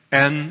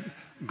 and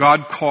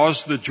God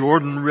caused the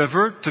Jordan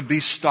River to be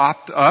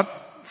stopped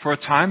up for a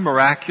time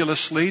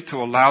miraculously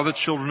to allow the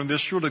children of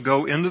Israel to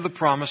go into the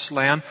promised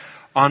land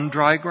on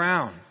dry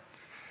ground.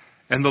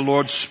 And the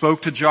Lord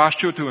spoke to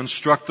Joshua to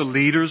instruct the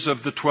leaders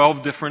of the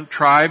 12 different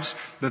tribes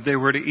that they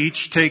were to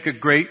each take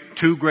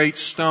two great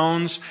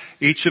stones.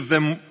 Each of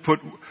them put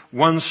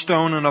one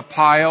stone in a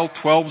pile,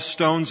 12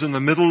 stones in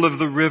the middle of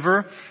the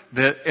river,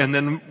 and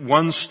then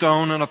one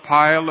stone in a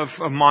pile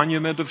of a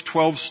monument of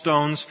 12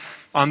 stones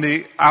on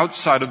the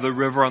outside of the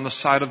river on the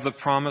side of the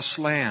promised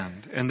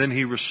land. And then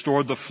He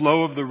restored the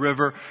flow of the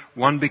river.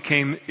 One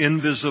became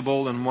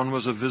invisible and one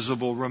was a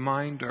visible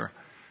reminder.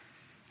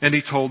 And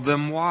He told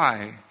them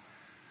why.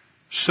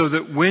 So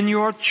that when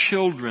your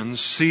children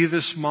see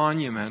this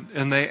monument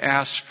and they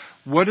ask,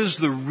 what is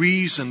the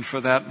reason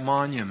for that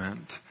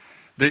monument?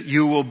 That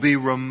you will be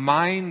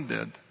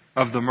reminded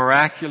of the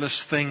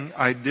miraculous thing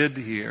I did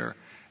here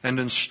and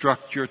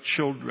instruct your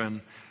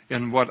children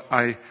in what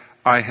I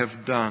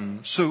have done.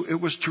 So it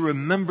was to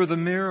remember the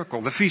miracle.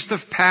 The Feast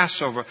of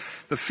Passover,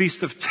 the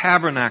Feast of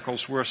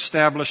Tabernacles were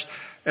established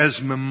as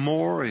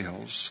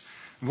memorials.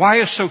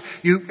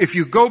 If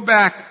you go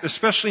back,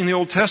 especially in the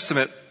Old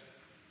Testament,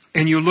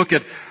 and you look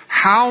at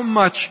how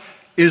much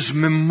is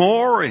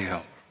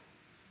memorial.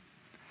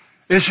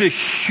 It's a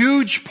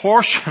huge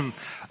portion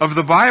of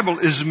the Bible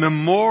is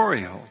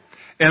memorial.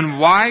 And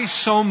why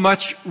so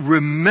much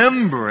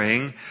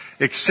remembering,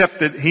 except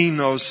that He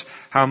knows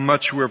how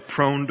much we're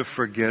prone to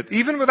forget.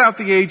 Even without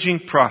the aging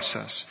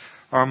process,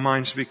 our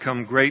minds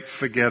become great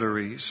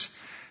forgetteries.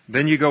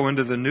 Then you go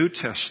into the New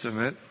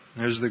Testament.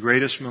 There's the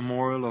greatest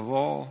memorial of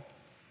all,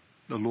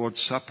 the Lord's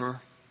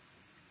Supper.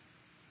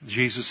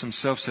 Jesus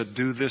Himself said,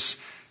 do this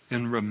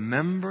in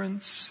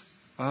remembrance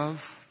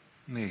of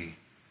me.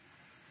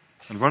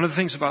 And one of the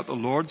things about the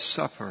Lord's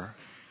Supper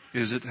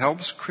is it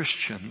helps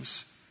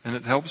Christians and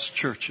it helps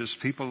churches,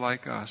 people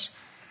like us,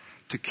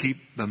 to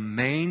keep the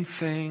main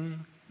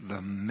thing,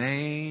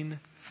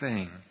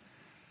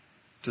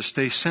 to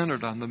stay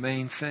centered on the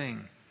main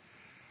thing.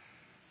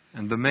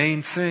 And the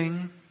main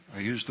thing, I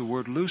use the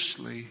word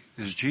loosely,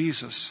 is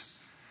Jesus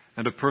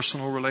and a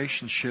personal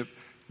relationship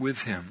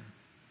with Him.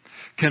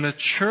 Can a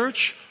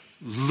church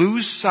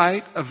lose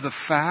sight of the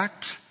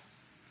fact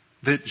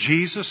that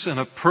Jesus and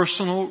a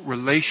personal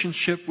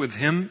relationship with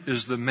Him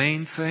is the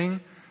main thing?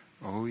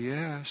 Oh,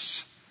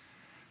 yes.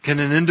 Can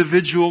an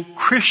individual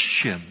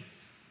Christian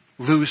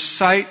lose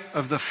sight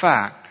of the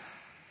fact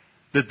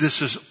that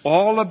this is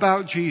all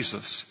about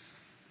Jesus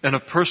and a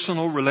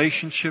personal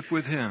relationship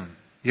with Him?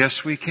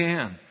 Yes, we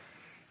can.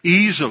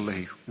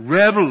 Easily,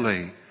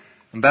 readily.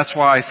 And that's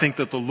why I think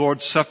that the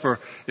Lord's Supper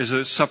is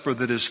a supper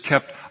that is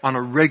kept on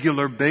a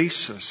regular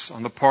basis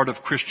on the part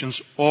of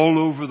Christians all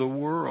over the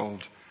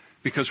world,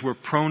 because we're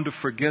prone to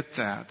forget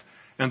that.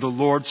 And the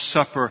Lord's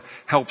Supper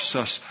helps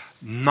us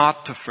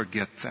not to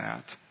forget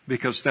that,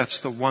 because that's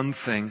the one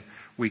thing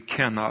we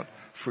cannot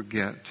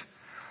forget.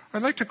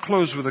 I'd like to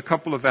close with a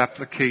couple of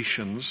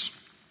applications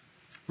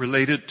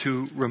related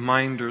to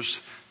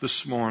reminders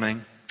this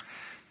morning.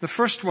 The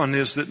first one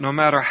is that no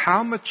matter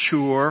how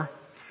mature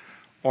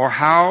or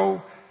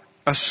how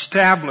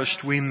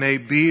established we may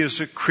be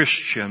as a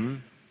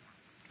Christian,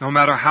 no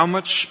matter how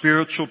much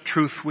spiritual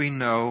truth we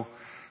know,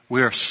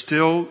 we are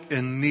still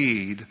in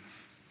need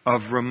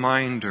of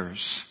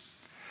reminders.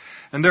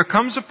 And there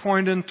comes a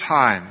point in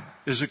time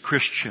as a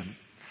Christian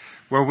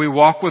where we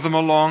walk with Him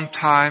a long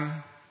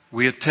time,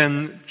 we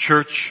attend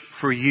church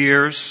for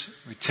years,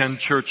 we attend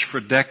church for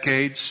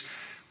decades,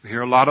 we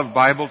hear a lot of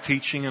Bible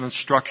teaching and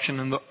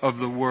instruction of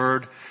the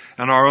Word.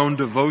 In our own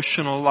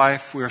devotional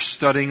life, we are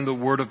studying the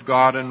Word of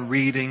God and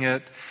reading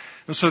it.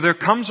 And so there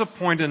comes a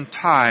point in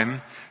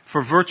time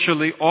for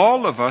virtually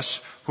all of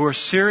us who are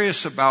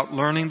serious about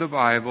learning the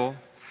Bible,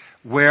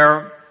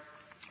 where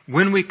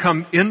when we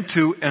come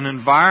into an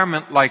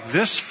environment like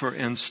this, for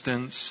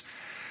instance,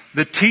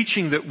 the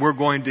teaching that we're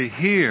going to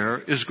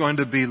hear is going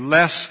to be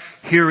less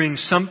hearing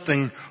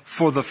something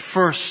for the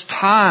first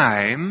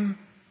time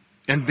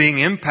and being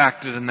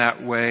impacted in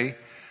that way,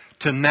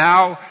 to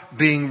now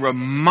being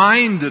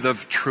reminded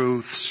of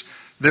truths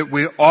that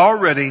we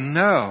already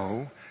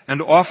know,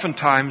 and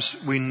oftentimes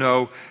we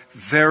know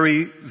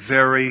very,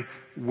 very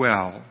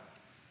well.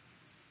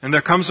 And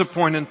there comes a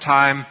point in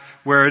time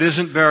where it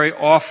isn't very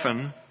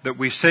often that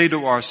we say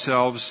to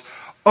ourselves,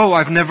 "Oh,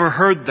 I've never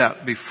heard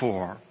that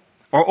before,"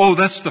 or "Oh,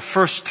 that's the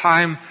first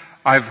time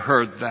I've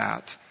heard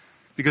that."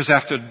 Because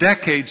after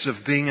decades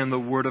of being in the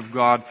Word of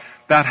God,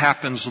 that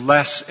happens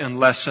less and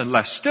less and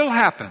less. Still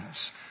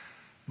happens,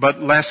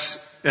 but less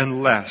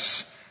and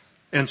less.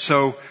 And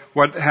so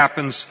what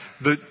happens,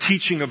 the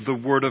teaching of the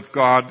Word of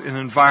God in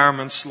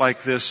environments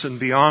like this and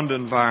beyond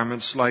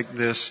environments like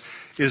this,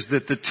 is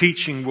that the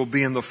teaching will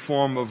be in the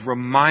form of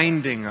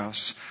reminding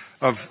us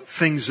of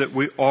things that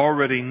we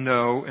already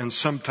know, and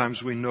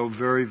sometimes we know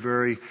very,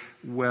 very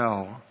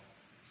well.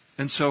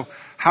 And so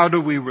how do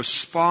we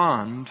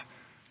respond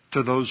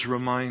to those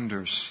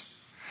reminders?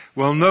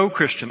 Well, no,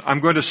 Christian,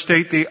 I'm going to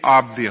state the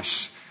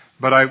obvious,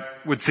 but I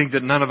would think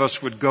that none of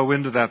us would go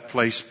into that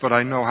place, but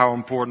I know how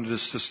important it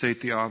is to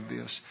state the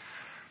obvious.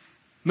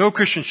 No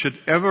Christian should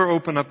ever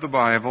open up the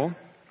Bible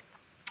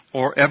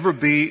or ever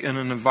be in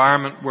an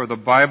environment where the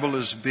Bible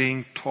is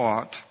being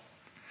taught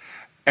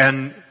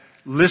and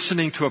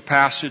listening to a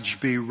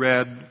passage be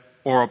read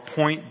or a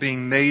point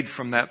being made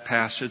from that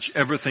passage,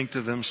 ever think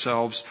to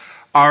themselves,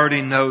 "I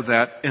already know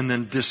that," and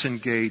then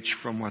disengage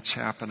from what's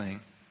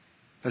happening.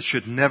 That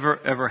should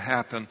never, ever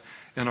happen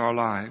in our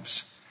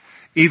lives.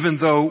 Even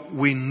though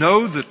we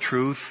know the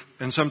truth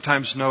and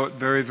sometimes know it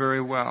very,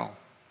 very well.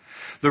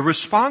 The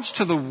response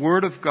to the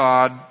Word of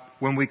God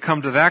when we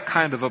come to that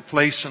kind of a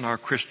place in our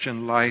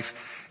Christian life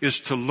is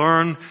to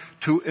learn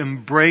to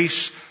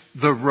embrace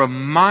the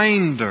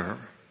reminder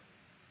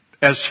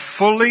as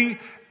fully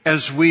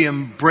as we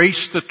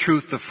embrace the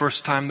truth the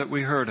first time that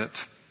we heard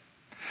it.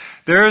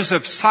 There is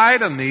a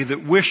side of me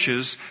that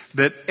wishes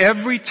that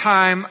every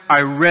time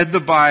I read the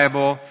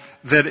Bible,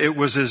 that it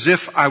was as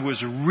if I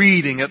was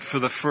reading it for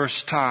the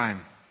first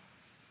time.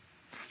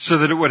 So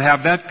that it would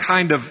have that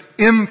kind of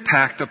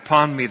impact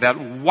upon me, that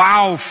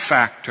wow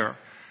factor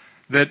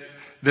that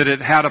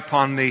it had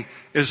upon me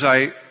as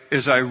I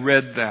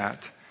read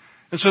that.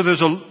 And so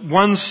there's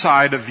one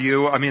side of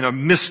you, a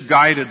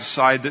misguided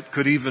side that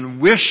could even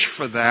wish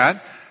for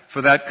that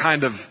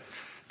kind of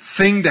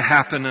thing to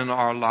happen in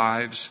our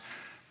lives.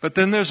 But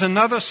then there's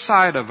another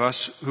side of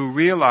us who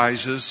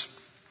realizes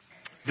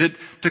that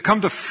to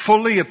come to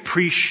fully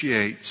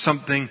appreciate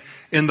something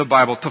in the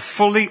Bible, to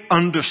fully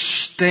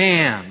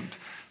understand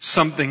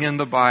something in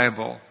the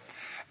Bible,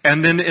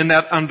 and then in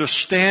that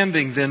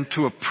understanding then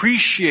to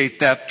appreciate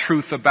that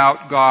truth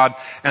about God,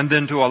 and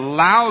then to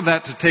allow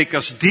that to take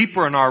us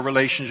deeper in our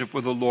relationship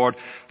with the Lord,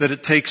 that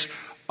it takes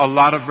a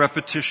lot of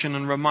repetition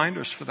and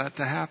reminders for that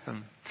to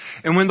happen.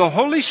 And when the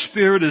Holy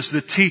Spirit is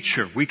the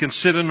teacher, we can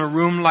sit in a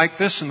room like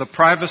this in the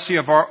privacy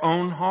of our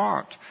own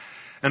heart.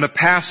 And a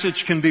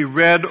passage can be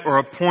read or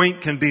a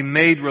point can be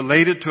made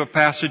related to a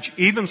passage,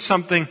 even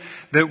something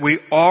that we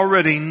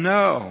already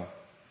know.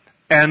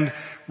 And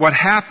what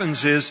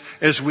happens is,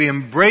 as we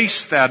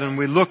embrace that and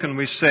we look and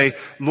we say,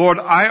 Lord,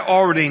 I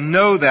already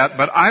know that,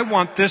 but I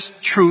want this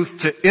truth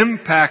to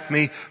impact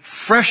me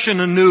fresh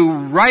and anew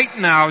right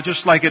now,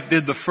 just like it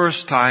did the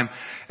first time.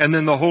 And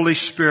then the Holy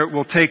Spirit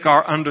will take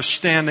our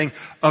understanding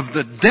of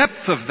the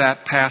depth of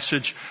that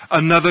passage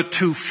another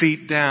 2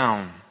 feet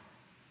down,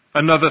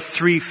 another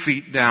 3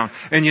 feet down.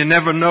 And you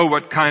never know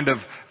what kind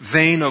of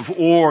vein of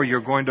ore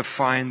you're going to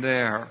find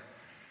there.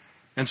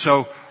 And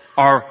so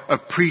our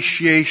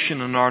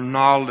appreciation and our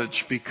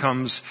knowledge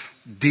becomes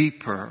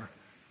deeper.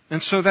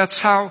 And so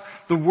that's how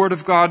the Word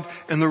of God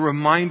and the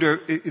reminder,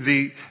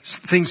 the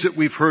things that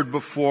we've heard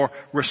before,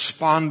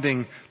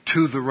 responding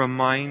to the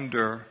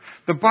reminder.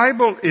 The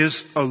Bible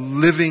is a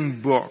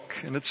living book,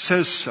 and it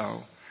says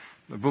so.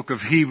 The book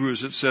of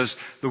Hebrews, it says,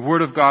 the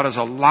Word of God is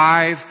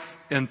alive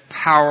and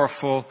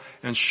powerful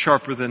and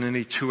sharper than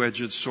any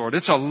two-edged sword.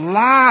 It's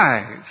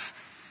alive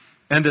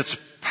and it's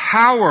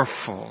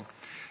powerful.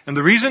 And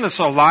the reason it's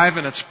alive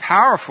and it's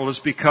powerful is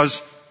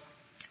because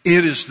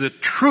it is the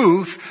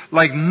truth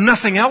like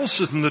nothing else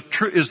is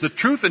the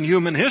truth in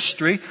human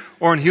history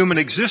or in human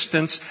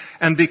existence,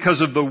 and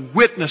because of the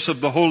witness of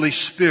the Holy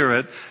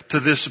Spirit to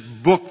this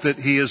book that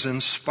He has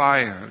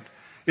inspired.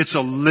 It's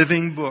a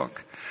living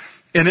book.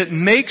 And it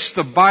makes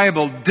the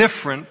Bible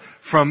different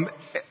from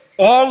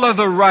all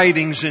other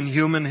writings in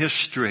human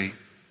history.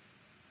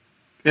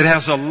 It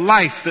has a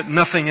life that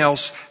nothing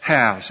else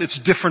has. It's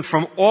different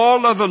from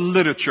all other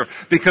literature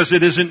because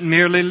it isn't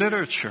merely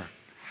literature.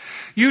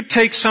 You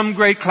take some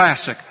great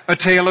classic, A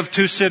Tale of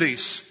Two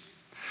Cities,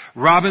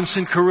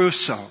 Robinson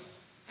Crusoe.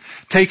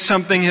 Take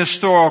something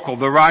historical,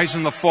 the rise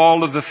and the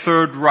fall of the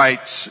Third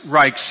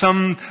Reich,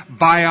 some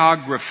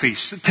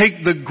biographies.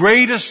 Take the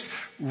greatest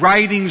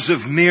writings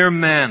of mere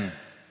men.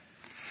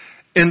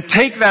 And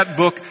take that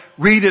book,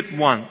 read it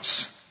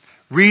once,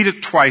 read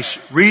it twice,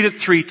 read it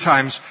 3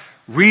 times,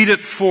 read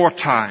it 4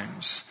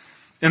 times.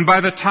 And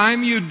by the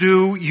time you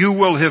do, you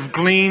will have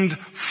gleaned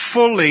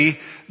fully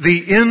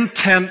the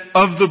intent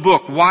of the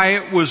book, why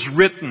it was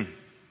written.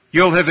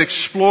 You'll have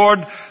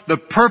explored the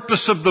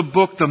purpose of the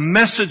book, the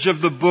message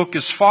of the book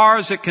as far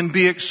as it can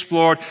be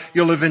explored.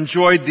 You'll have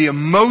enjoyed the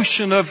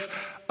emotion of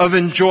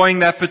enjoying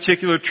that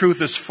particular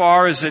truth as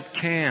far as it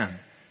can.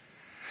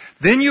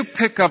 Then you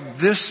pick up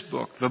this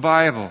book, the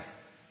Bible.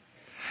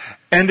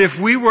 And if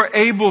we were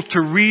able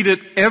to read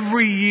it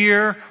every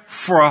year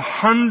for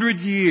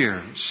 100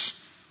 years,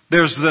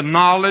 there's the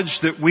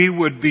knowledge that we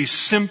would be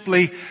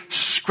simply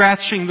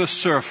scratching the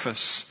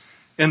surface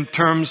in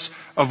terms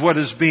of what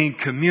is being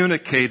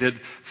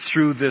communicated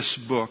through this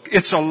book.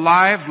 It's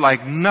alive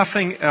like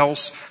nothing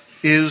else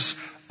is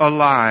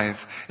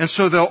alive. And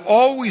so there'll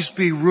always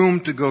be room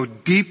to go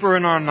deeper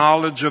in our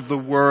knowledge of the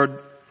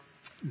Word,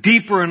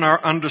 deeper in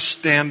our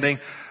understanding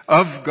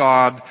of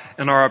God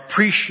and our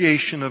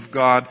appreciation of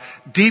God,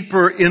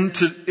 deeper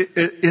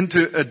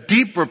into a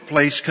deeper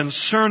place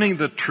concerning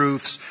the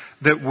truths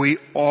that we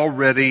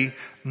already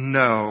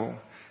know.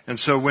 And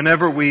so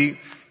whenever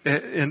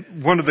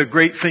and one of the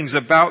great things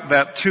about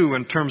that too,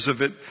 in terms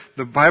of it,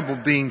 the Bible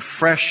being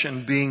fresh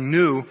and being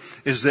new,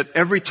 is that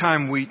every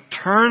time we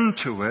turn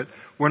to it,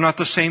 we're not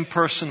the same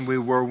person we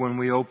were when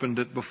we opened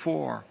it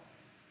before.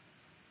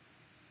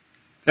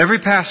 Every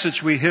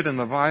passage we hit in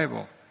the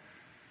Bible.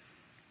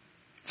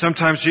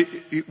 Sometimes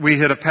we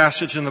hit a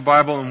passage in the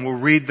Bible and we'll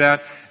read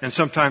that, and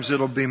sometimes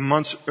it'll be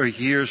months or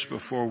years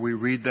before we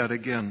read that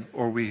again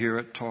or we hear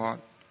it taught.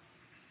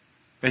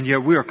 And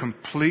yet we are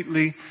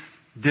completely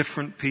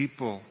different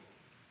people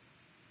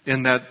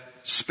in that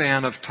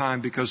span of time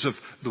because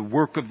of the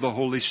work of the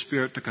Holy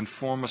Spirit to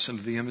conform us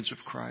into the image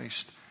of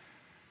Christ.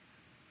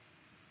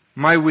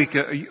 My week,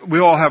 we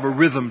all have a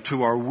rhythm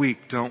to our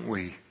week, don't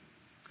we?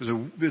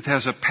 Because it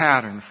has a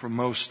pattern for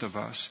most of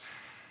us.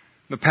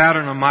 The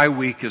pattern of my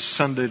week is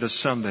Sunday to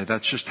Sunday.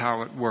 That's just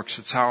how it works.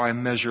 It's how I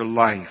measure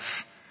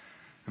life.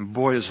 And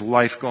boy, is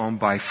life going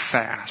by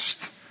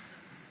fast.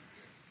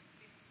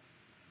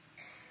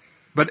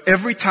 But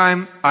every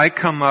time I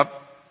come up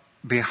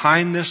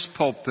behind this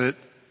pulpit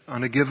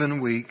on a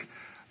given week,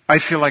 I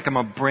feel like I'm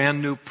a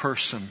brand new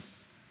person.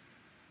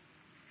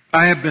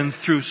 I have been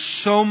through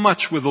so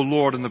much with the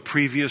Lord in the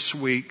previous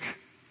week.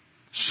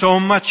 So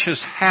much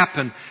has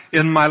happened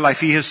in my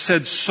life. He has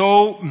said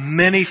so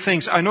many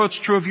things. I know it's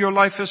true of your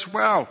life as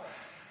well.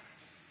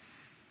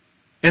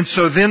 And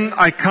so then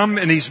I come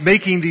and He's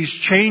making these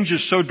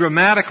changes so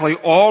dramatically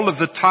all of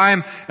the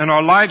time in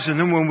our lives. And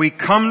then when we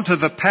come to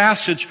the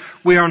passage,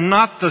 we are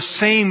not the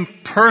same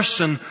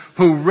person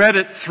who read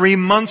it 3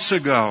 months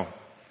ago.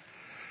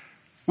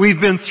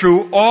 We've been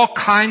through all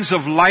kinds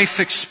of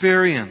life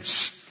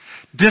experience,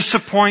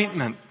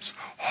 disappointments,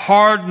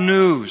 hard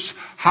news,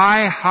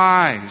 high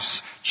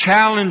highs,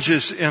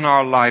 challenges in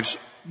our lives,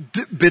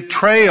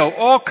 betrayal,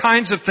 all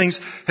kinds of things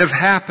have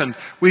happened.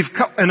 We've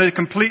come in a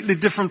completely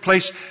different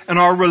place in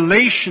our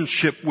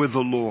relationship with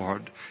the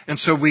Lord. And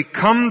so we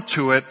come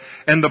to it,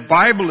 and the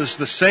Bible is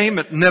the same.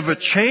 It never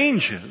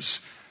changes.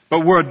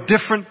 But we're a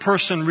different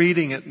person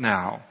reading it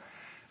now.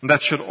 And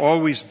that should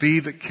always be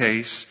the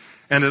case.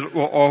 And it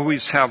will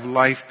always have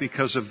life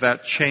because of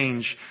that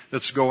change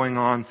that's going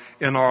on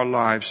in our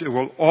lives. It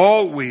will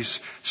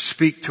always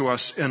speak to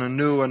us in a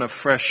new and a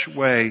fresh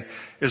way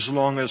as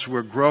long as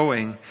we're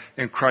growing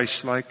in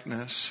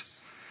Christ-likeness.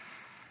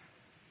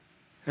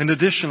 And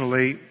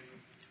additionally,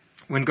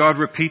 when God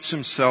repeats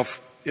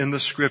himself in the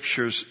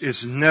Scriptures,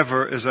 is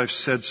never, as I've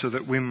said, so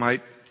that we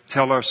might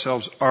tell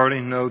ourselves, already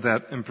know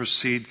that, and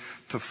proceed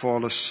to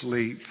fall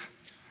asleep.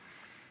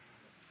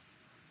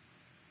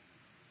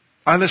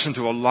 I listen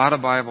to a lot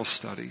of Bible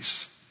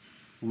studies,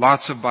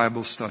 lots of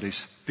Bible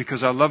studies,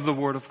 because I love the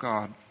Word of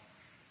God.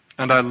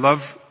 And I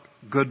love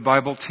good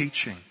Bible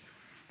teaching.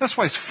 That's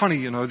why it's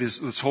funny,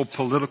 this whole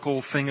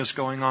political thing is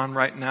going on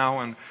right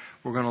now, and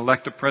we're going to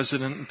elect a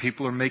president, and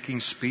people are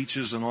making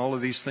speeches and all of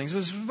these things.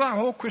 This is about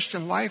whole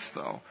Christian life,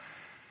 though.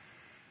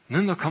 And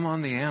then they'll come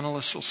on, the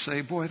analysts will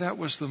say, boy, that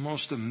was the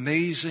most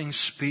amazing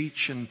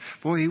speech, and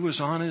boy, he was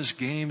on his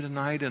game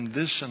tonight, and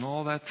this and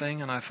all that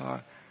thing. And I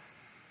thought,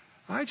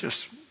 I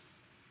just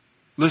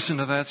listened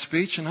to that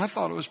speech, and I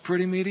thought it was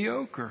pretty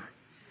mediocre.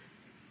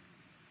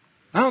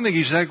 I don't think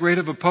he's that great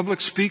of a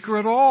public speaker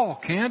at all,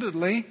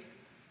 candidly.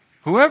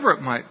 Whoever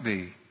it might be.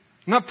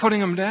 I'm not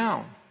putting him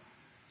down.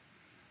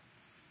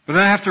 But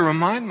then I have to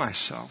remind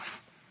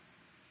myself,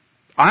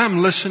 I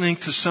am listening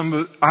to some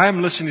of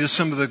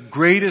the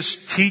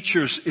greatest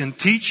teachers in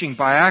teaching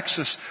by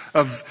access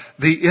of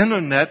the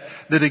internet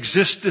that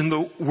exist in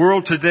the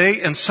world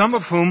today, and some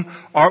of whom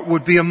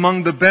would be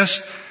among the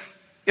best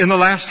in the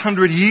last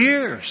 100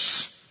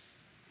 years.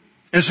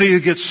 And so you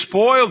get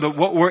spoiled at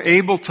what we're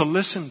able to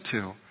listen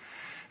to.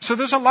 So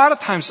there's a lot of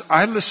times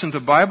I listen to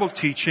Bible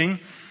teaching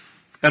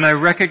and I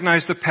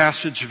recognize the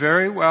passage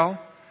very well.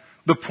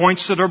 The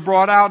points that are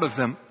brought out of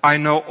them, I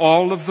know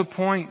all of the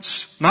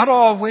points. Not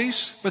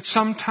always, but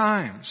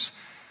sometimes.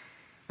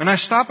 And I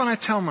stop and I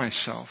tell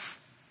myself,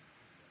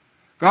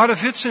 God,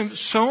 if it's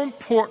so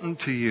important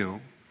to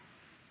you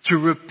to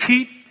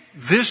repeat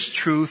this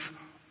truth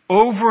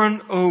over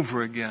and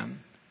over again,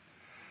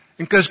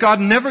 because God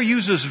never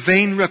uses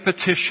vain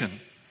repetition.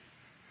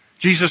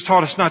 Jesus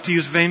taught us not to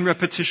use vain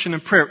repetition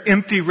in prayer,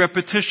 empty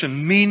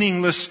repetition,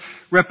 meaningless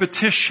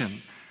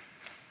repetition.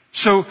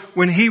 So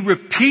when he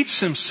repeats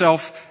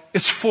himself,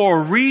 it's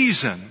for a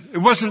reason. It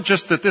wasn't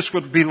just that this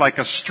would be like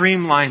a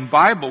streamlined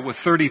Bible with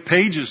 30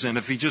 pages in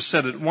if he just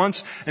said it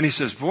once and he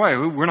says,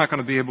 boy, we're not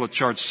going to be able to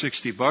charge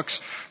 $60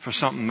 for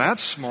something that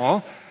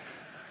small.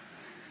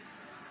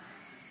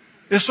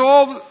 It's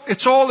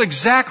all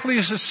exactly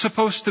as it's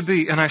supposed to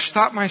be. And I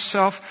stop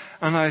myself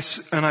and I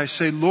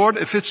say, Lord,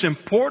 if it's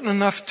important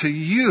enough to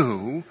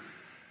you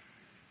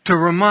to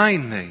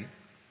remind me,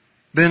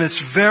 then it's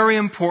very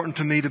important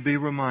to me to be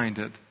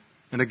reminded.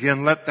 And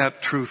again, let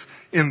that truth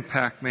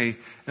impact me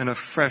in a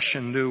fresh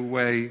and new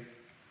way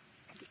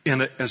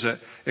as an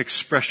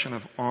expression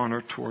of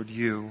honor toward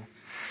you.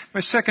 My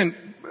second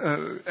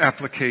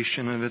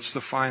application, and it's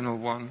the final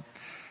one,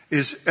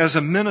 is as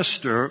a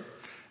minister,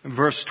 in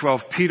verse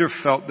 12, Peter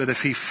felt that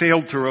if he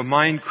failed to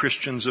remind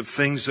Christians of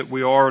things that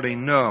we already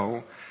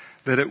know,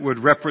 that it would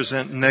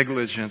represent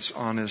negligence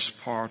on his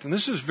part. And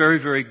this is very,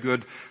 very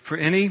good for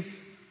any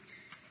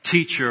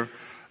teacher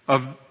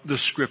of the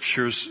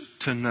Scriptures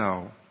to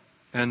know.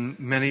 And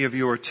many of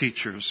you are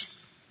teachers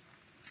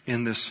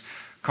in this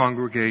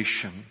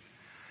congregation.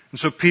 And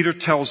so Peter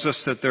tells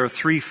us that there are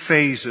 3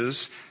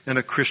 phases in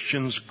a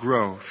Christian's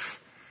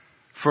growth.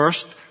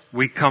 First,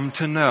 we come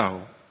to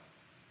know.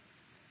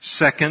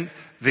 Second,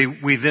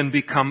 we then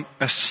become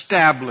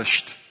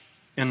established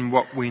in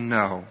what we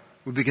know.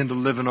 We begin to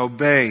live and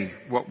obey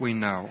what we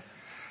know.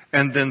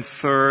 And then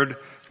third,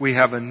 we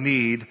have a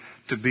need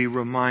to be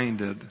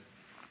reminded.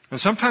 And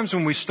sometimes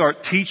when we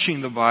start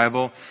teaching the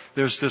Bible,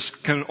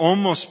 can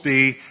almost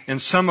be, in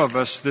some of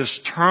us, this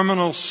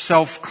terminal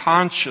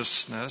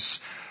self-consciousness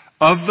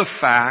of the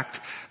fact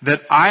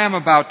that I am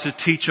about to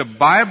teach a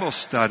Bible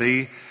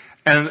study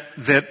and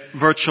that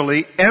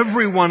virtually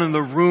everyone in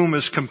the room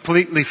is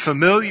completely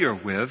familiar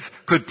with,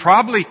 could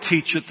probably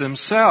teach it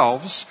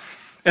themselves,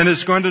 and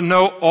is going to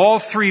know all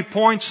 3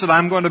 points that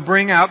I'm going to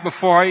bring out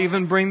before I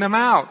even bring them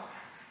out.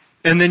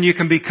 And then you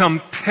can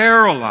become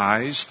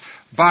paralyzed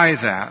by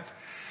that.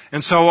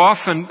 And so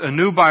often a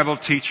new Bible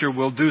teacher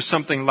will do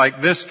something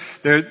like this.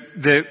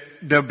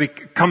 They'll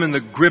come in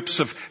the grips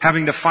of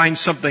having to find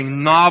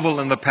something novel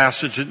in the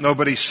passage that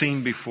nobody's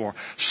seen before.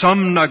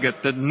 Some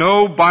nugget that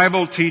no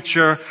Bible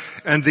teacher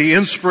and the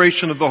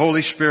inspiration of the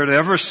Holy Spirit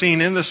ever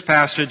seen in this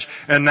passage,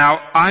 and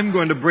now I'm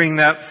going to bring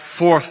that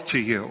forth to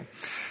you.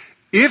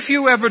 If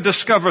you ever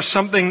discover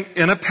something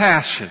in a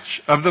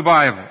passage of the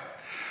Bible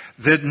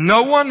that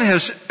no one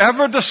has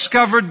ever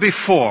discovered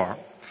before,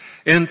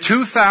 in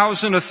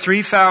 2,000 or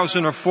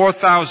 3,000 or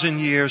 4,000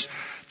 years,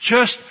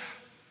 just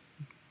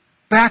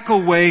back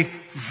away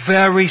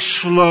very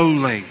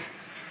slowly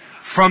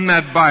from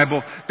that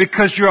Bible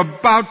because you're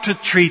about to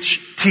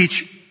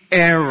teach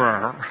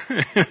error.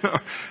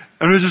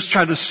 And we just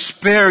try to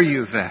spare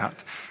you that.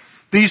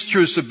 These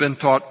truths have been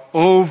taught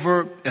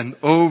over and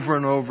over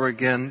and over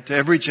again to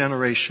every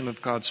generation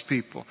of God's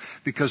people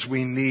because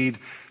we need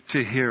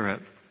to hear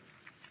it.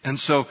 And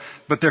so,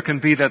 but there can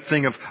be that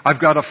thing of, I've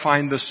got to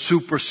find the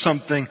super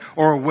something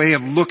or a way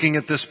of looking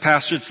at this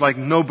passage like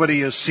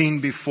nobody has seen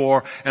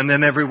before. And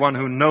then everyone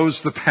who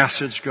knows the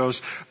passage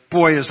goes,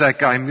 boy, is that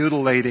guy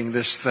mutilating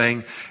this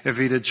thing. If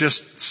he'd have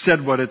just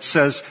said what it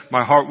says,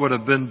 my heart would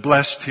have been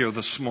blessed here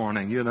this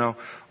morning,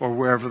 or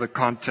wherever the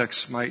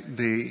context might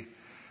be.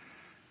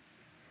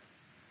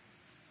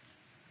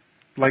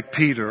 Like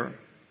Peter,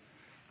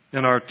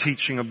 in our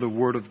teaching of the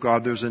Word of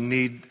God, there's a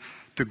need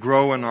to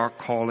grow in our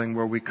calling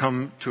where we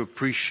come to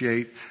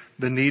appreciate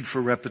the need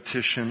for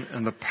repetition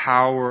and the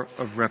power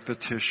of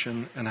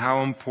repetition and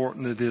how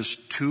important it is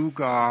to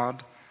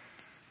God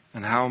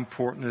and how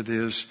important it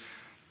is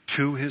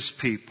to His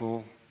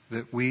people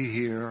that we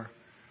hear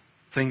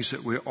things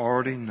that we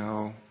already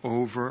know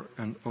over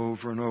and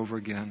over and over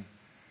again.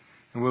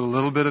 And with a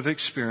little bit of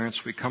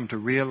experience, we come to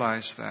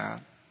realize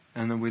that,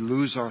 and then we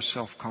lose our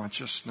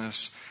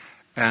self-consciousness,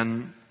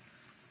 and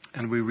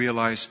we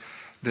realize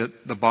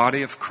that the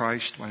body of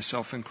Christ,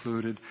 myself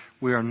included,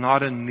 we are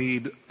not in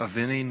need of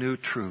any new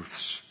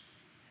truths,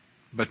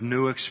 but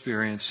new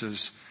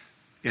experiences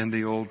in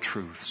the old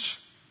truths.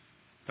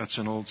 That's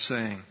an old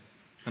saying,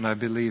 and I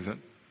believe it.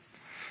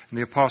 And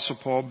the Apostle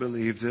Paul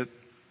believed it.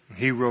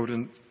 He wrote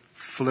in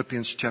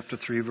Philippians chapter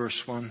 3,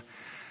 verse 1,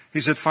 he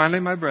said,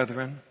 "Finally, my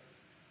brethren,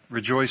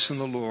 rejoice in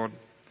the Lord.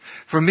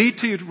 For me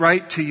to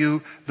write to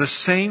you the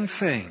same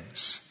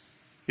things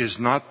is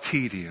not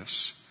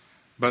tedious,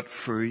 but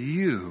for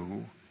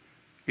you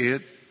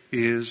it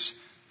is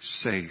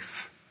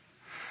safe."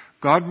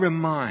 God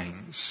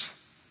reminds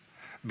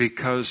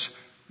because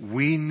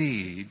we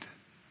need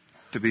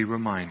to be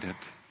reminded.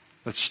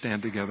 Let's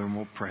stand together and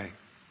we'll pray.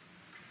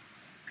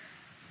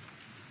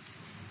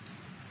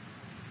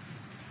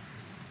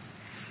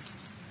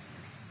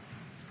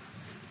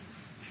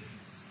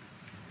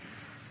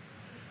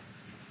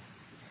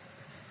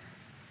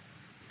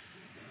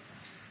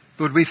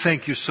 Lord, we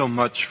thank you so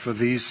much for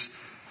these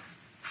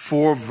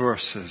 4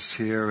 verses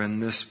here in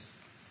this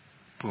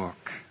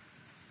book.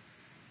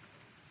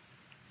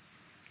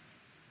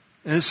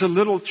 And it's a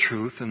little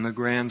truth in the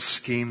grand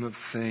scheme of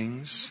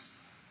things,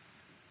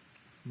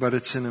 but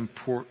it's an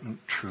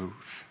important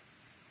truth.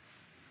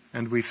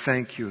 And we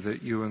thank you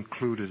that you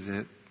included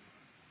it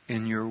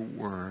in your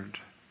word.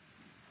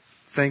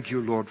 Thank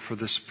you, Lord, for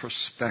this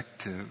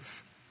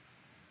perspective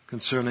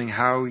concerning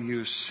how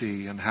you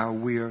see and how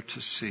we are to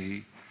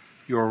see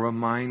your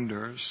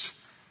reminders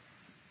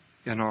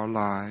in our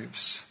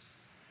lives.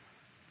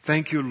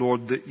 Thank you,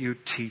 Lord, that you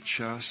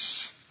teach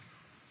us.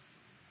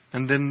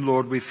 And then,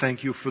 Lord, we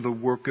thank you for the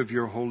work of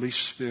your Holy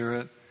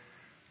Spirit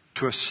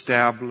to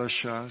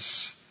establish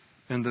us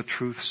in the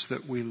truths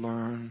that we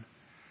learn.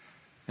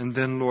 And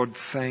then, Lord,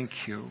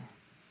 thank you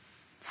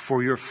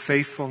for your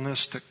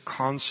faithfulness to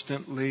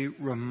constantly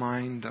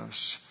remind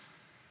us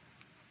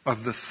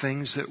of the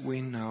things that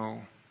we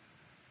know,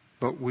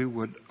 but we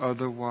would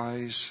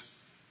otherwise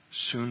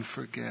soon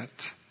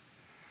forget.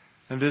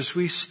 And as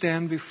we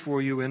stand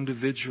before you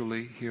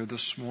individually here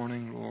this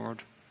morning,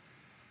 Lord,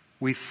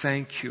 we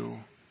thank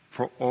you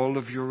for all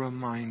of your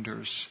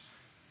reminders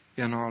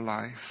in our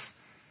life.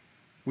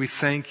 We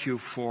thank you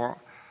for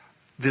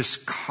this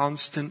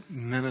constant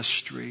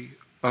ministry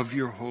of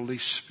your Holy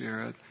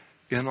Spirit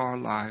in our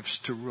lives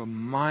to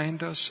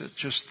remind us at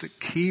just the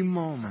key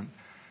moment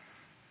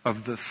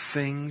of the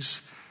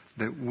things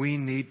that we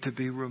need to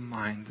be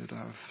reminded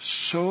of.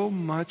 So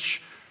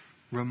much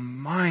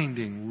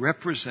reminding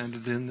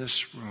represented in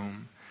this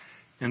room,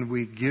 and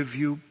we give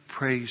you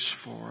praise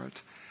for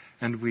it,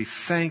 and we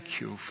thank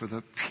you for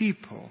the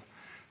people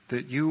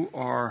that you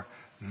are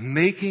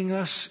making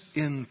us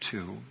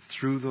into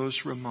through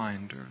those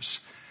reminders,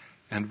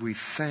 and we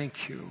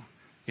thank you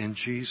in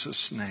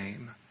Jesus'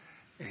 name.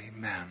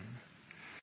 Amen.